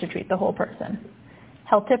neuroscience to treat the whole person.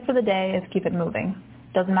 Health tip for the day is keep it moving.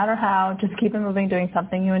 Doesn't matter how, just keep it moving doing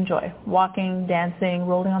something you enjoy. Walking, dancing,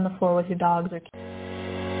 rolling on the floor with your dogs or kids.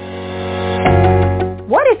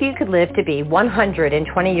 What if you could live to be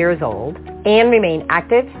 120 years old and remain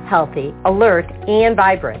active, healthy, alert, and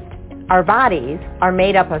vibrant? Our bodies are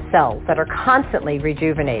made up of cells that are constantly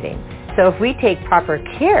rejuvenating. So if we take proper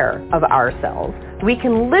care of our cells, we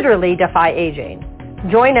can literally defy aging.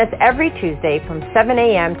 Join us every Tuesday from 7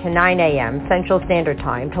 a.m. to 9 a.m. Central Standard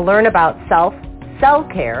Time to learn about cell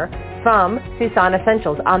care from Susan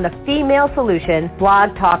Essentials on the Female Solution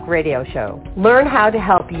Blog Talk Radio Show. Learn how to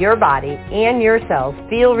help your body and your cells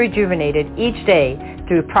feel rejuvenated each day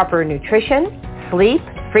through proper nutrition, sleep,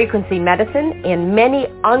 frequency medicine, and many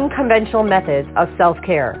unconventional methods of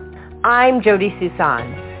self-care. I'm Jody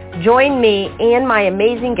Susan. Join me and my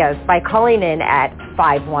amazing guests by calling in at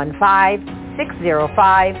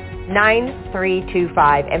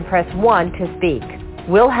 515-605-9325 and press 1 to speak.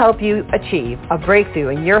 We'll help you achieve a breakthrough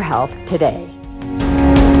in your health today.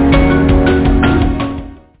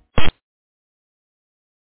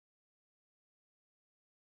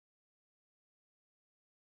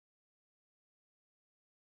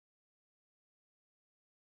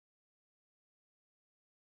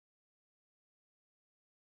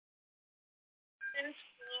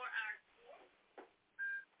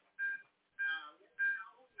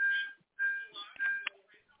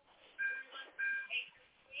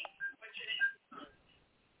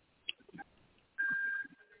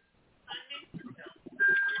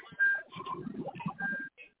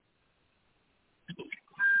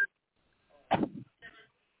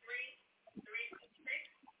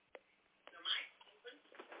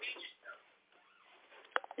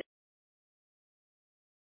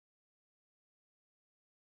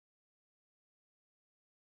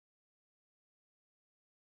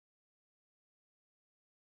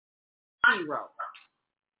 Zero.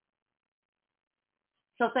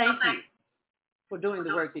 So thank you for doing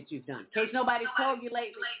the work that you've done. In case nobody's told you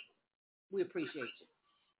lately, we appreciate you.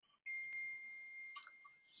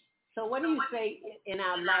 So what do you say in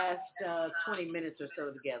our last 20 minutes or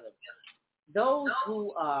so together? Those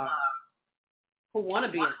who want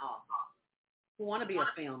to be an author, who want to be a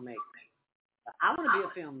filmmaker. I want to be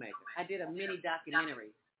a filmmaker. I did a mini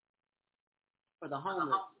documentary for the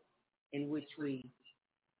homeless in which we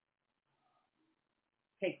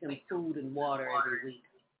take them food and water every week.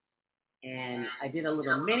 And I did a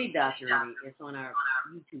little mini documentary. It's on our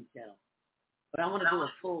YouTube channel. But I want to do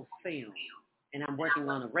a full film. And I'm working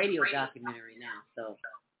on a radio documentary now. So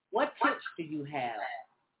what tips do you have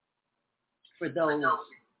for those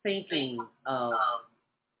thinking of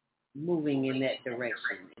moving in that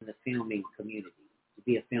direction in the filming community, to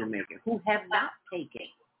be a filmmaker, who have not taken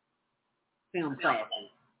film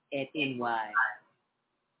classes at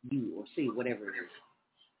NYU or C, whatever it is,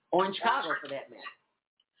 or in Chicago for that matter?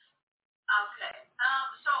 Okay.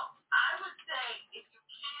 So I would say if you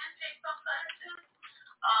can take some classes,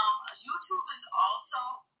 YouTube is also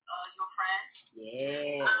your friend.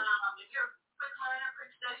 Yeah. If you're a quick learner,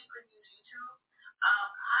 quick study, you can use YouTube.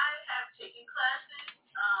 I have taken classes,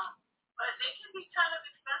 but they can be kind of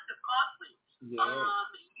expensive, costly. Yeah.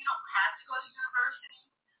 You don't have to go to university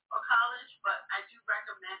or college, but I do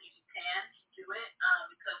recommend if you can do it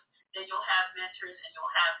because then you'll have mentors and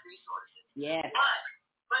you'll have resources. Yeah.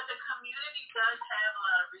 But the community does have a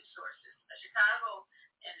lot of resources. Chicago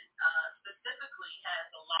and specifically has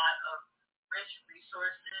a lot of rich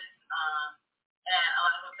resources and a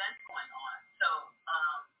lot of events going on. So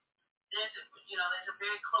there's a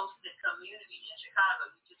very close-knit community in Chicago.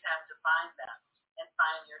 You just have to find them and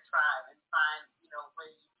find your tribe and find where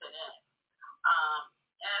you fit in.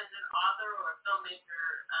 As an author or a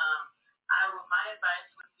filmmaker, my advice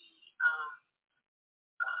would be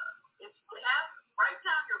write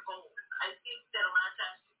down your goals. I think that a lot of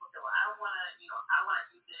times people say, well, I want to do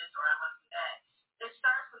this or I want to do that. It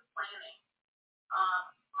starts with planning.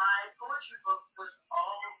 My poetry book was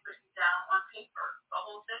all written down on paper. The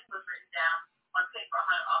whole thing was written down on paper,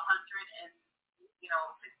 160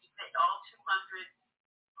 pages, all 200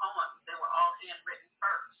 poems. They were all handwritten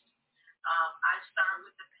first. I start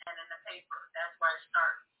with the pen and the paper. That's where I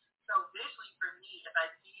start. So visually for me, if I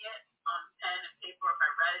see it on pen and paper, if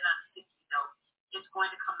I write it on a sticky note, it's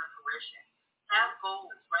going to come to fruition. Have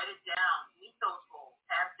goals, write it down, meet those goals,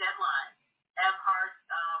 have deadlines, have hard,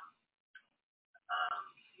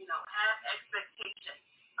 have expectations.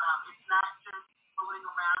 It's not just floating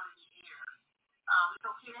around in the air. It's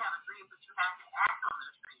okay to have a dream, but you have to act on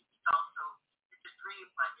those dreams. It's a dream,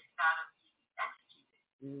 but it's got to be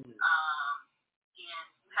executed. Mm. And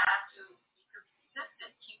you have to be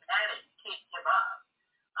consistent, keep at it. You can't give up.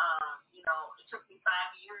 It took me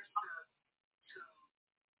 5 years to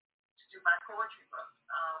do my poetry book.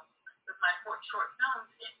 With my short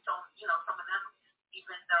films, some of them,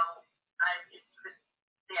 even though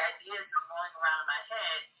the ideas are rolling around in my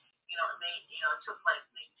head, it took like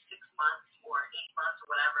maybe 6 months or 8 months or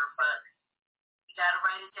whatever, but you got to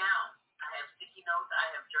write it down. I have sticky notes, I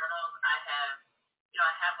have journals, I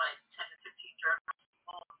have like 10 to 15 journals,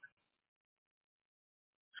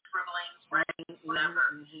 scribblings, writing,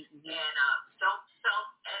 whatever. And don't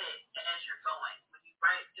self-edit as you're going. When you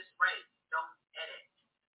write, just write. Don't edit.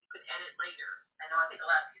 You can edit later. I think a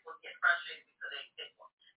lot of people get frustrated because they think, well,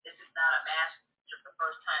 this is not a master just the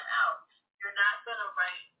first time out. You're not going to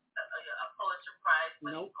write a Pulitzer Prize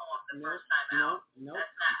winning poem the first time out.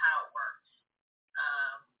 That's not how it works.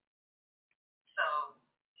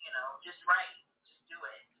 Just write. Just do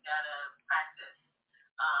it. You got to practice.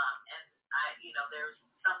 There's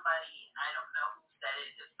somebody, I don't know who said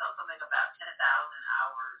it, just something about 10,000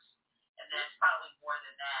 hours, and there's probably more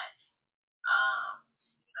than that.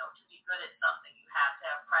 To be good at something, you have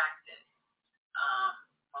to have practice.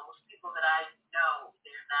 Most people that I know,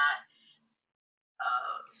 they're not,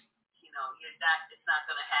 it's not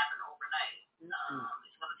going to happen overnight.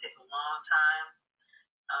 It's going to take a long time.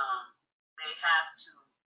 They have to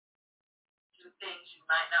do things you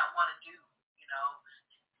might not want to do,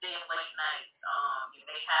 stay late nights. You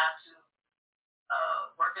may have to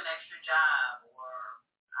work an extra job, or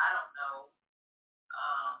I don't know.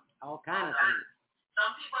 All kinds of things.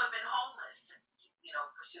 Some people have been homeless to,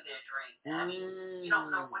 pursue their dreams. I mean, you don't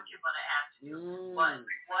know what you're going to have to do, but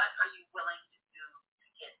what are you willing to do to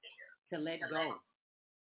get there? To let go.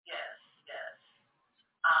 Yes.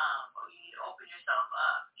 You need to open yourself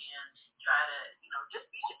up and try to, just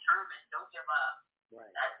be determined. Don't give up. Right.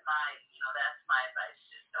 That's my advice.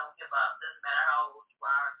 Just don't give up. Doesn't matter how old you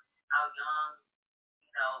are, how young,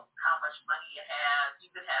 how much money you have. You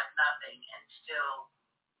could have nothing and still,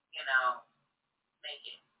 make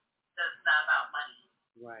it. It's not about money.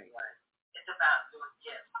 Right. It's about your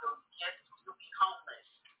gifts. Your gifts, you'll be homeless.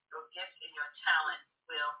 Your gifts and your talent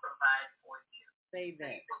will provide for you. Say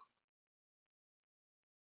that.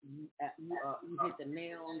 You hit the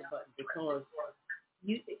nail on the button, because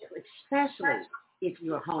especially if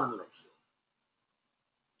you're homeless.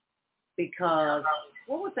 Because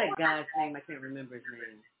what was that guy's name? I can't remember his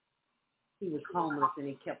name. He was homeless and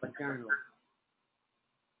he kept a journal.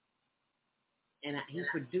 And he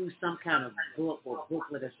produced some kind of book or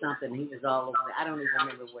booklet or something. He was all over it. I don't even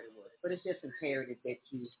remember what it was. But it's just imperative that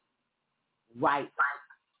you write,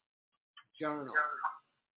 journal.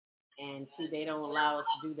 And see, they don't allow us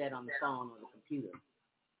to do that on the phone or the computer.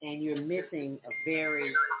 And you're missing a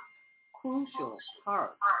very crucial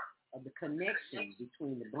part of the connection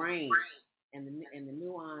between the brain and the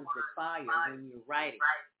neurons that fire when you're writing.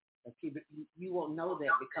 But you won't know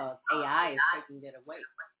that because AI is taking that away.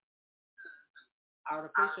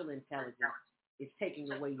 Artificial intelligence is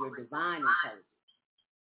taking away your divine intelligence.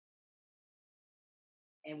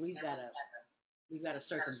 And we've got to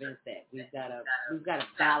circumvent that. We've got to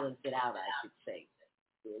balance it out, I should say.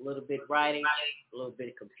 A little bit writing, a little bit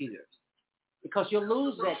of computer. Because you'll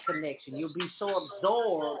lose that connection. You'll be so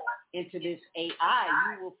absorbed into this AI,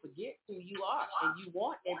 you will forget who you are, and you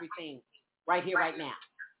want everything right here, right now.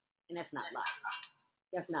 And that's not life.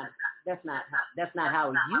 That's not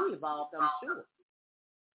how you evolved, I'm sure.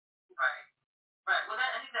 Right. Well,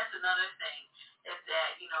 I think that's another thing is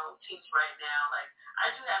that, teens right now, like,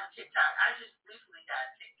 I do have a TikTok. I just recently got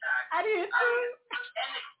a TikTok. I did too.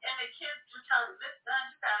 And the kids were telling me, listen,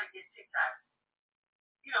 you gotta get TikTok.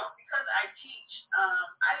 Because I teach,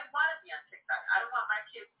 I didn't want to be on TikTok. I don't want my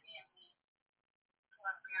kids seeing me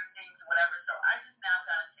doing weird things or whatever. So I just now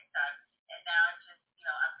got on TikTok, and now I'm just,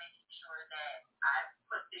 I'm making sure that I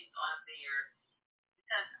put things on there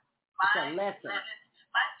because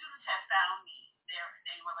my students have found me.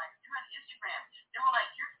 They were like, you're on Instagram. They were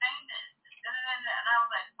like, you're famous. And I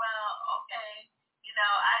was like, well, okay. They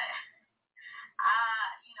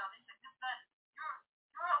said, but you're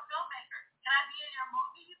a filmmaker. Can I be in your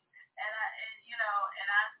movies? And I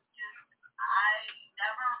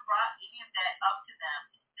never brought any of that up to them.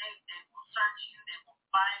 They will search you. They will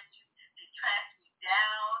find you. They track me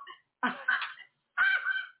down.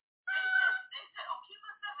 They said,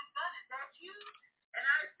 Okema 7 Gun, is that you? And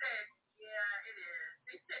I said, yeah, it is.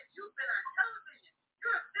 They said, you've been on television.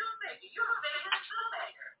 You're a filmmaker. You're a famous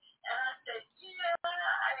filmmaker. And I said, yeah.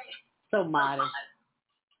 So modest.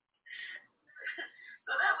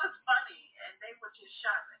 So that was funny. And they were just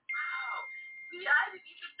shocked. Like, wow. See, I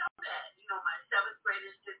didn't even know that. My 7th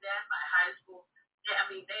graders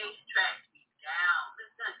they tracked me down.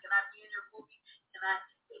 Listen, can I be in your movie?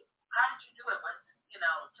 How did you do it?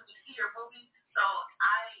 Can we see your movie? So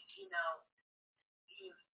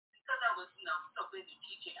because I was, so busy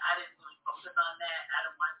teaching, I didn't really focus on that. I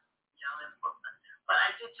don't want, them focus. But I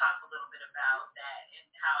did talk a little bit about that and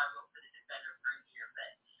how I wrote for the Defender for a year. But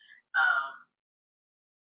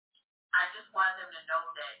I just wanted them to know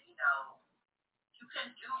that, you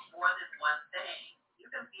can do more than one thing. You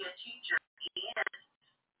can be a teacher and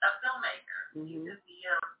a filmmaker. Mm-hmm. You can be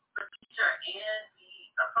a teacher and be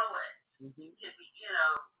a poet. Mm-hmm. You can be,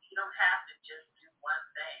 you don't have to just do one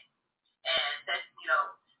thing. And that,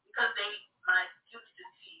 because my students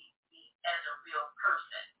didn't see me as a real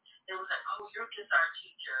person. It was like, oh, you're just our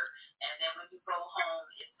teacher. And then when you go home,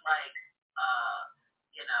 it's like,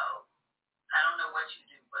 I don't know what you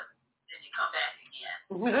do, but then you come back again.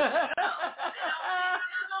 They don't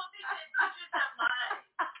think that teachers have lives.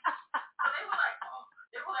 So they were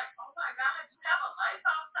like, oh my God, you have a life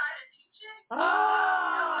outside of teaching?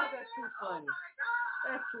 Oh, that's too funny. Oh my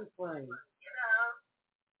God. That's too funny.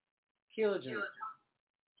 Children.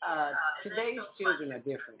 Today's children are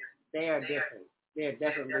different. They are different. They're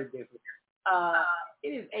definitely different. It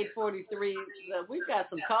is 8:43. We've got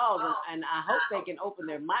some calls, and I hope they can open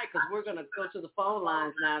their mic because we're going to go to the phone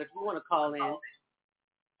lines now. If you want to call in,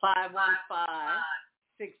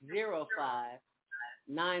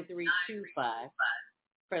 515-605-9325.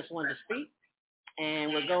 Press 1 to speak.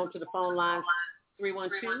 And we're going to the phone lines,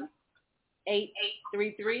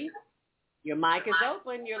 312-833. Your mic is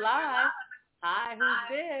open. You're live. Hi, who's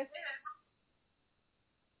this?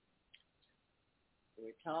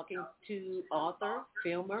 We're talking to author,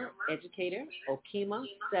 filmer, educator, Okema,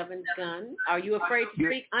 7 Gun. Are you afraid to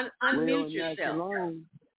speak? Unmute yourself.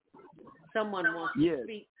 Someone wants to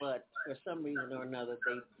speak, but for some reason or another,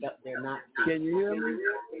 they're not speaking. Can you hear me?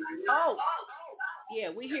 Oh, yeah,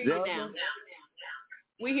 we hear you now.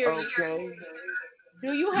 We hear you. Okay.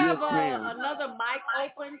 Do you have another mic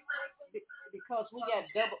open? Because we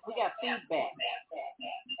got feedback.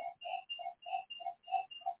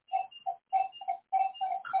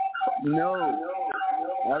 No,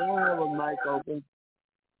 I don't have a mic open.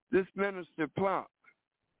 This Minister Plump.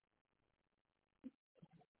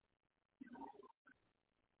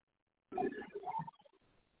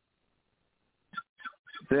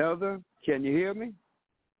 Zelda, can you hear me?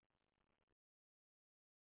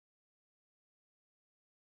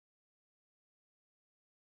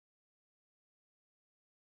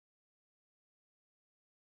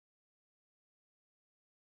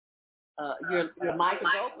 Your mic is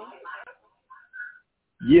open.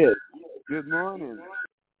 Yes. Good morning.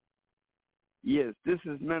 Yes, this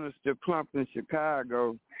is Minister Plump in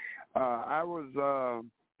Chicago. I was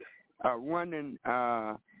wondering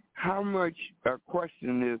how much.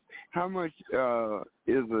 Question is how much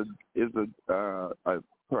is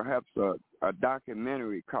perhaps a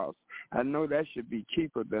documentary cost? I know that should be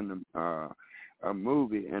cheaper than a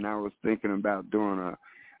movie, and I was thinking about doing a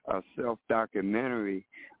self-documentary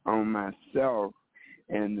on myself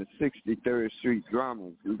and the 63rd Street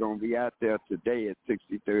Drummers. We're going to be out there today at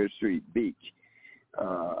 63rd Street Beach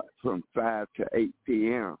from 5 to 8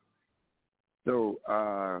 p.m. So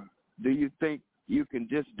do you think you can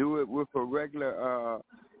just do it with a regular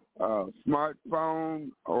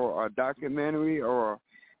smartphone or a documentary, or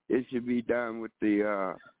it should be done with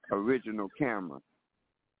the original camera?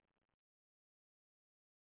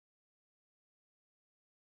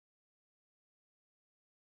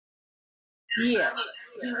 Yeah,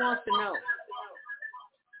 he wants to know.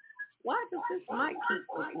 Why does this mic keep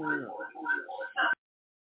opening up?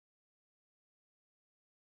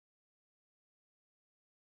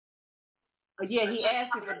 Yeah, he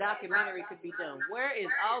asked if a documentary could be done. Where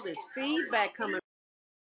is all this feedback coming?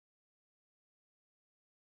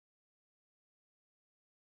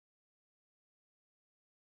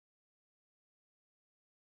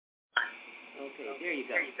 Okay, there you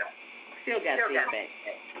go. Still got feedback.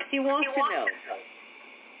 He wants to know,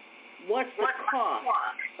 what's the cost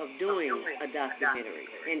of doing a documentary?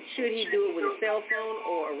 And should he do it with a cell phone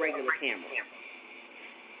or a regular camera?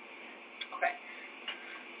 Okay.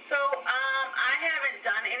 So I haven't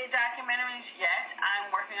done any documentaries yet.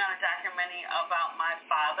 I'm working on a documentary about my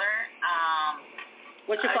father.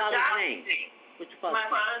 What's your father's name? My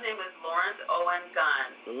father's name is Lawrence Owen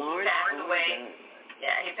Gunn. Lawrence Owen Gunn.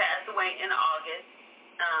 Yeah, he passed away in August.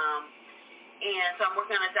 And so I'm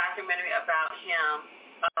working on a documentary about him.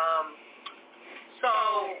 So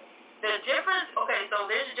the difference, so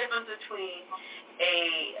there's a difference between a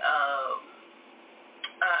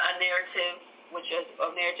narrative, which is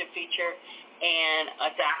a narrative feature, and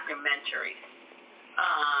a documentary.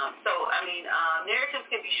 Narratives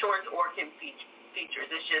can be shorts or can be features.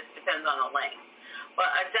 It just depends on the length. But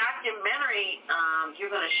a documentary,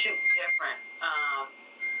 you're going to shoot different.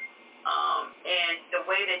 And the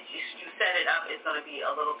way that you set it up is going to be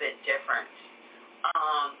a little bit different.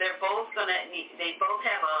 They're both they both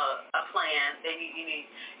have a plan.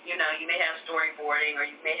 You may have storyboarding, or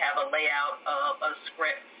you may have a layout of a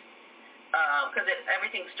script. Because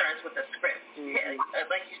everything starts with a script. Mm-hmm.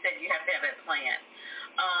 Like you said, you have to have a plan.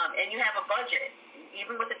 And you have a budget.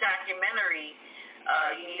 Even with a documentary,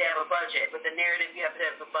 you need to have a budget. With a narrative, you have to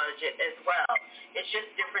have a budget as well. It's just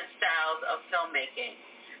different styles of filmmaking.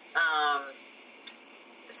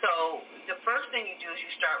 So the first thing you do is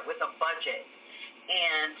you start with a budget.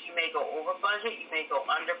 And you may go over budget, you may go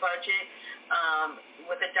under budget.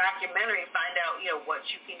 With a documentary, find out, what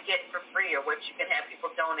you can get for free or what you can have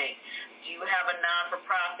people donate. Do you have a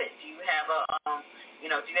non-for-profit? Do you have do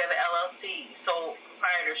you have an LLC, sole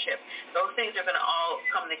proprietorship? Those things are going to all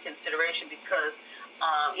come into consideration because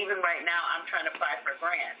even right now I'm trying to apply for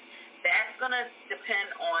grants. That's going to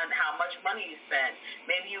depend on how much money you spend.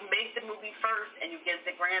 Maybe you make the movie first and you get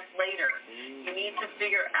the grants later. You need to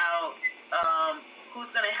figure out who's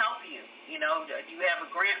going to help you. Do you have a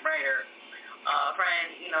grant writer, friend,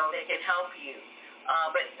 that can help you?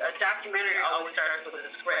 But a documentary always starts with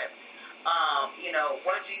a script.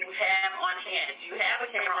 What do you have on hand? Do you have a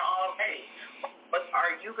camera already? What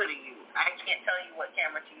are you going to use? I can't tell you what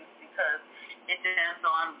camera to use because it depends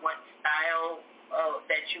on what style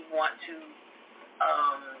that you want to,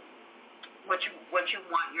 what you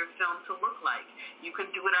want your film to look like. You can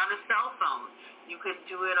do it on a cell phone. You could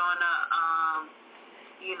do it on a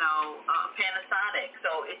Panasonic.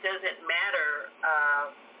 So it doesn't matter,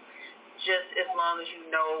 just as long as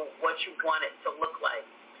you know what you want it to look like.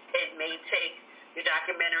 It may take, your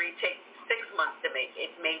documentary take 6 months to make.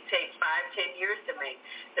 It may take 5-10 years to make.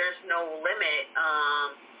 There's no limit.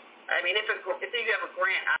 If you have a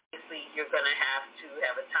grant, obviously you're going to have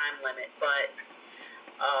a time limit, but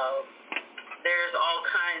there's all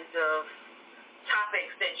kinds of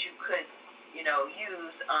topics that you could,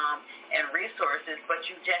 use and resources, but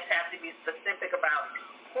you just have to be specific about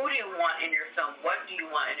who do you want in your film? What do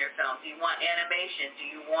you want in your film? Do you want animation? Do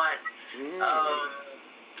you want,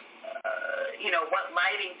 what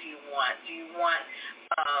lighting do you want? Do you want,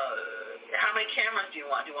 how many cameras do you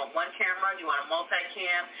want? Do you want one camera? Do you want a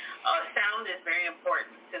multi-cam? Sound is very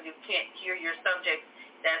important because you can't hear your subject.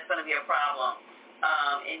 That's going to be a problem.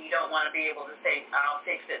 And you don't want to be able to say, I'll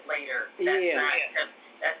fix it later.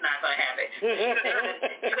 That's not going to happen.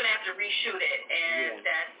 You're going to have to reshoot it, and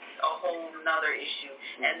that's a whole nother issue.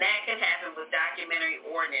 And that can happen with documentary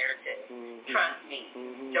or narrative. Trust me.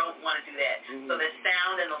 Don't want to do that. So the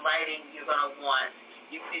sound and the lighting you're going to want.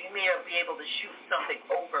 You may be able to shoot something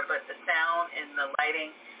over, but the sound and the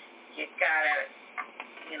lighting, you got to,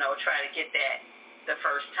 try to get that the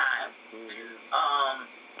first time.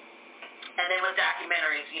 And then with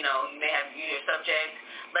documentaries, you may have your subject,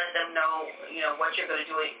 let them know, what you're going to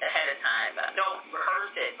do ahead of time. Don't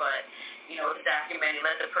rehearse it, but, with the documentary,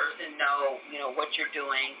 let the person know, what you're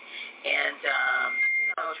doing, and,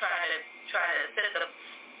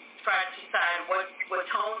 try to decide what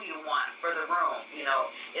tone do you want for the room.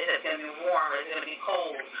 Is it going to be warm? Is it going to be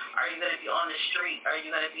cold? Are you going to be on the street? Are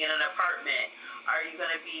you going to be in an apartment? Are you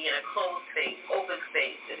going to be in a closed space, open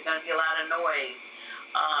space? Is it going to be a lot of noise?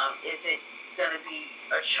 Is it going to be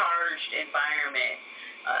a charged environment?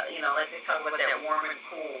 Let's talk about that warm and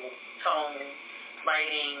cool tone,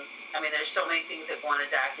 lighting. There's so many things that go on a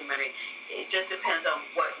documentary. It just depends on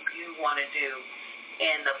what you want to do,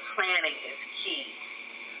 and the planning is key.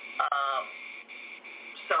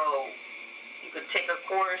 So you can take a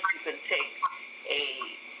course, you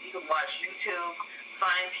can watch YouTube,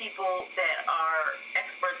 find people that are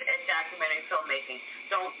experts at documentary filmmaking.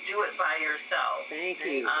 Don't do it by yourself. Thank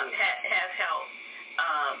you. Have help,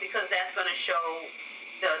 because that's going to show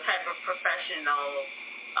the type of professional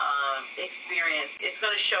experience. It's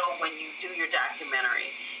going to show when you do your documentary.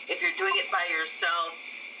 If you're doing it by yourself,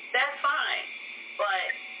 that's fine.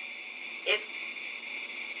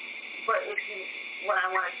 What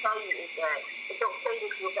I want to tell you is that it's okay to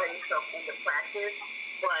do it by yourself into practice,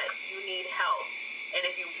 but you need help. And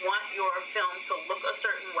if you want your film to look a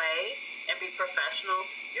certain way and be professional,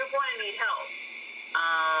 you're going to need help.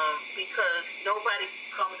 Because nobody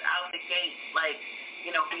comes out the gate like,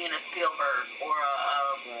 being a Spielberg or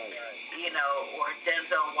or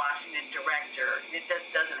Denzel Washington director. It just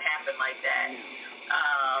doesn't happen like that. You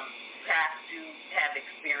have to have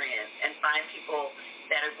experience and find people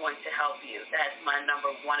that are going to help you. That's my number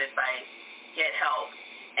one advice. Get help.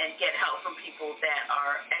 And get help from people that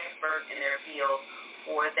are experts in their field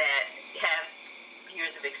or that have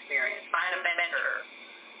years of experience. Find a mentor.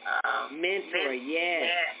 Mentor, yes.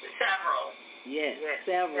 Several. Yes,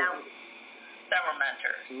 several. Several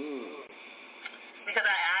mentors. Because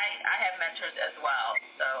I have mentors as well.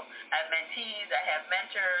 So I have mentees, I have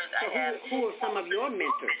mentors, Who are some of your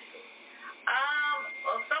mentors?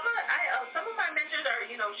 Some of my mentors are,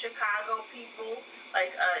 Chicago people,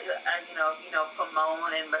 like,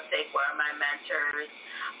 Pomone and Maseko are my mentors.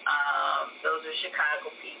 Those are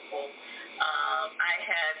Chicago people. I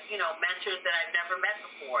have, mentors that I've never met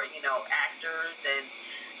before, actors and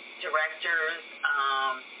directors,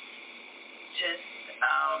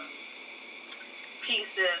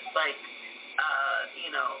 pieces like,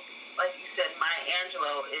 like you said, Maya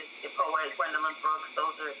Angelou is a poet, Gwendolyn Brooks,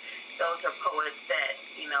 those are poets that,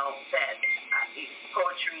 that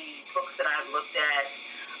poetry books that I've looked at.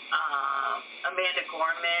 Amanda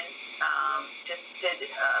Gorman just did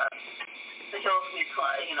The Hills We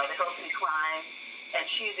Climb, and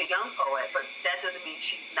she's a young poet, but that doesn't mean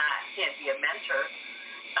can't be a mentor.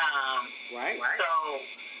 Right. So,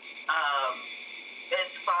 as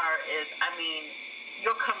far as,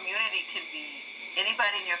 your community can be,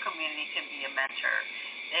 anybody in your community can be a mentor.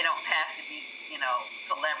 They don't have to be,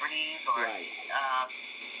 celebrities or, right.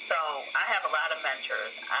 So I have a lot of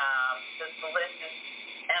mentors. The list is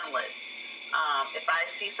endless. If I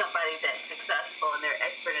see somebody that's successful and they're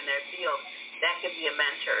expert in their field, that could be a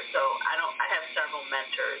mentor. So I have several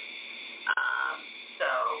mentors. So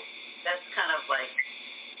that's kind of like,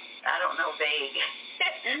 I don't know, vague.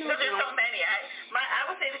 Because there's so many. I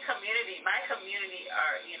would say my community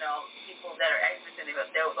are, people that are experts in it.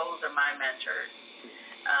 Those are my mentors.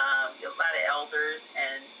 A lot of elders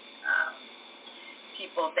and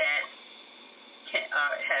people that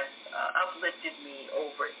have uplifted me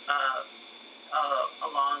over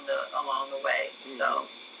along the way. So,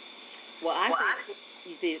 well, I think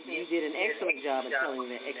you did an excellent job of telling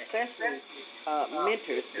that, especially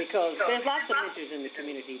mentors, because there's lots of mentors in the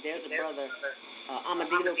community. There's a brother,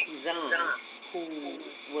 Amadilo Kuzan, who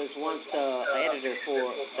was once an editor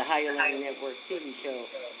for the Higher Learning Network TV show,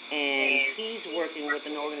 and he's working with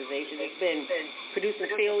an organization that's been producing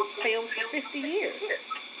films for 50 years.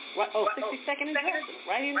 62nd and Jefferson,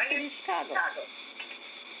 right here in the city of Chicago.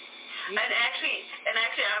 And actually,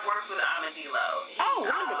 I worked with Amadilo.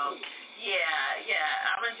 Wonderful.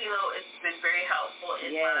 Yeah. Amadilo has been very helpful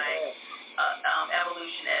in my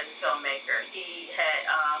evolution as a filmmaker. He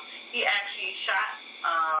actually shot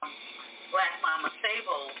Black Mama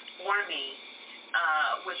Sable for me,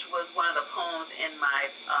 which was one of the poems in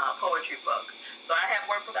my poetry book. So I have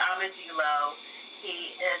worked with Amadilo.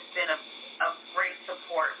 He has been a great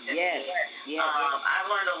support to me. I've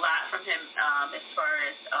learned a lot from him as far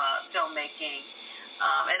as filmmaking,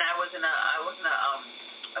 and I was in a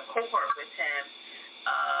cohort with him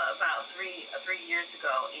about three years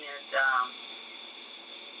ago, and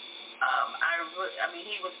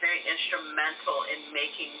he was very instrumental in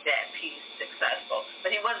making that piece successful. But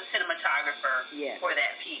he was a cinematographer for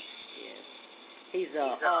that piece. Yes. He's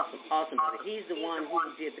awesome. He's the one who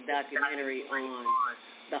did the documentary on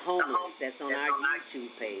the homeless that's on our YouTube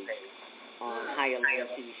page on Higher Learning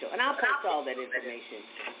TV show. And I'll post all that information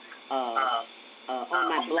on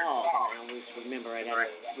my blog. I always remember, I got to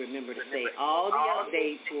remember to say all the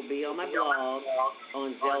updates will be on my blog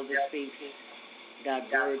on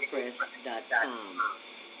zeldaspeaks.wordpress.com.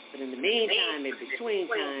 But in the meantime, in between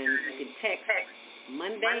time, you can text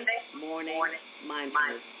Monday Morning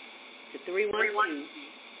Mindfulness to 312-383-9749.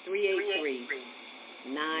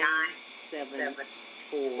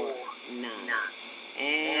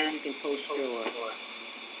 And you can post your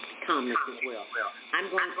comments as well. I'm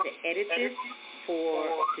going to edit this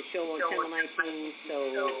to show on Channel 19, so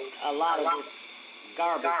a lot of this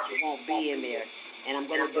garbage won't be in there. And I'm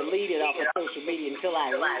going to delete it off of social media until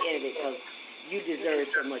I re-edit it, because you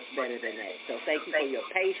deserve so much better than that. So thank you for your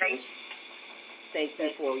patience. Thank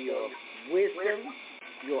you for your wisdom,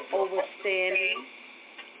 your overstanding,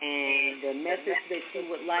 and the message that you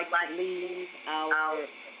would like to leave our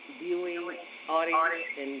viewing audience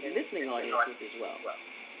and listening audience with as well.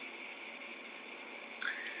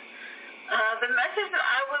 The message that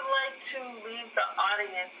I would like to leave the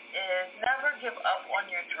audience is never give up on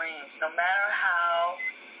your dreams, no matter how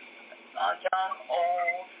young,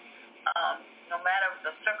 old, no matter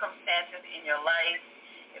the circumstances in your life.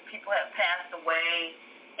 If people have passed away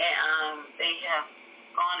and they have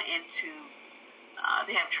gone into,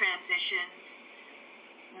 they have transitioned,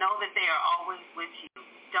 know that they are always with you.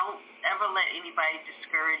 Don't ever let anybody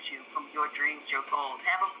discourage you from your dreams, your goals.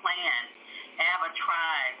 Have a plan. Have a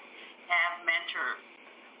tribe. Have mentors.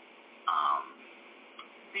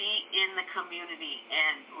 be in the community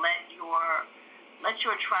and let your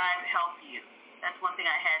tribe help you. That's one thing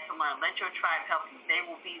I had to learn. Let your tribe help you. They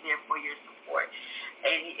will be there for your support.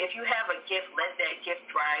 And if you have a gift, let that gift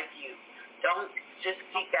drive you. Don't just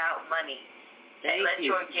seek out money. Let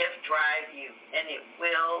your gift drive you, and it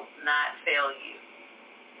will not fail you.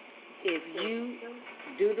 If you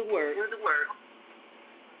do the work,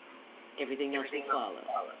 everything else will follow.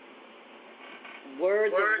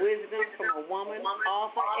 Words of wisdom from a woman,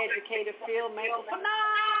 author, educator, filmmaker,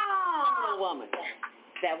 phenomenal woman.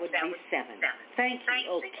 That would be 7. Thank you,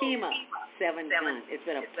 Okema, 7 Guns. It's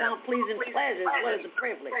been a pleasing pleasure as well as a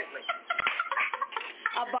privilege.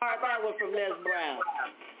 I borrowed that one from Les Brown.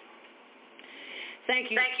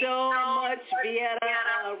 Thank you so much,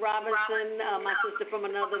 Vieta Robinson. My sister from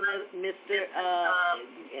another mister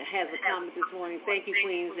has a comment this morning. Thank you,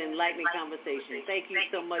 Queens, enlightening conversation. Thank you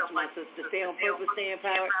so much, my sister. Stay on purpose, stay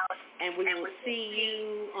empowered, and we will see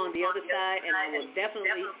you on the other side, and I will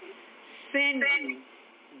definitely send you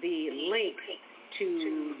the link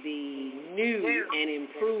to the new and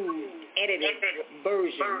improved edited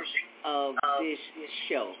version of this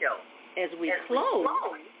show. As we close,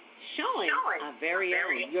 showing our very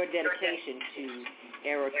own, your dedication to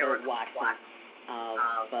Erica Watson of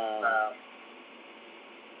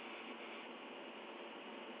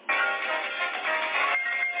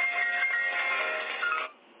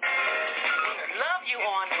Love you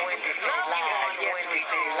on Wednesday Live.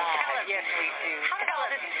 Yes, we do.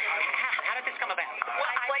 How did this come about? Well,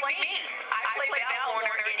 I played Val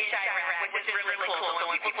Warner in Chirac, which is really cool. So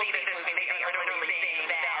when people see this movie, they are literally seeing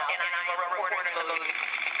Val, and I'm a reporter in the movie.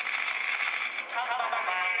 I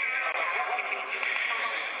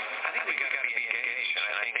think we got to be engaged.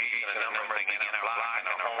 I think each and a number of things in our block, in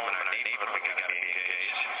our home, in our neighborhood, we got to be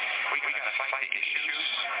engaged. We got to fight the issues.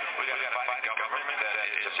 We got to fight the government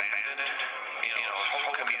that is abandoned.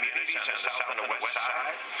 Whole communities on the south and the west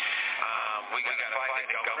side. We got to fight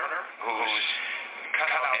the governor who's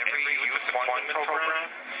cut out every youth employment program,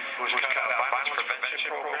 who's cut out violence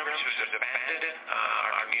prevention programs, who's abandoned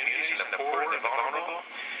our communities and the poor and the vulnerable.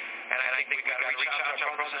 And I think we've got to reach out to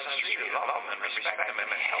our brothers and sisters, love them and respect them and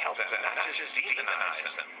help them, and not just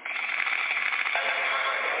demonize them.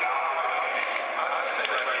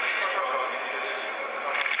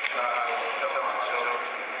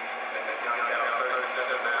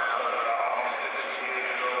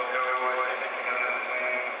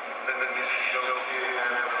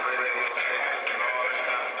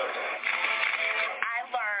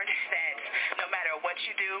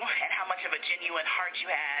 You do and how much of a genuine heart you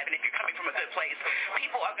have, and if you're coming from a good place,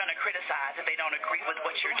 people are going to criticize if they don't agree with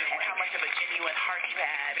what you're doing. And how much of a genuine heart you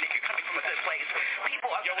have, and if you're coming from a good place, people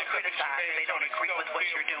are going to criticize if they don't agree with what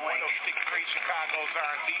you're doing. 106.3 Chicago's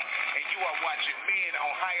R&B, and you are watching Men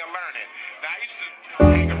on Higher Learning. Now I used to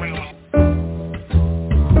hang around with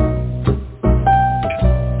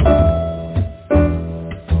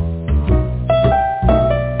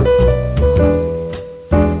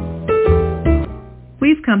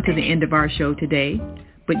We've come to the end of our show today,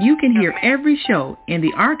 but you can hear every show in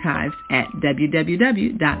the archives at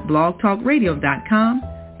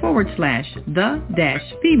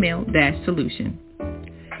www.blogtalkradio.com/the-female-solution.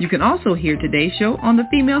 You can also hear today's show on the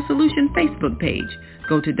Female Solution Facebook page.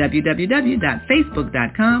 Go to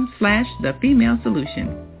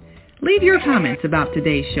www.facebook.com/the-female-solution. Leave your comments about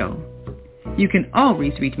today's show. You can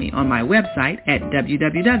always reach me on my website at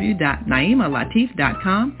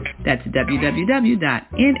www.naimalatif.com. That's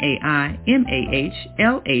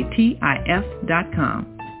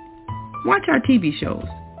www.naimalatif.com. Watch our TV shows,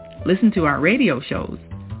 listen to our radio shows,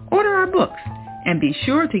 order our books, and be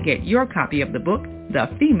sure to get your copy of the book, The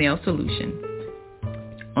Female Solution.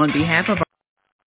 On behalf of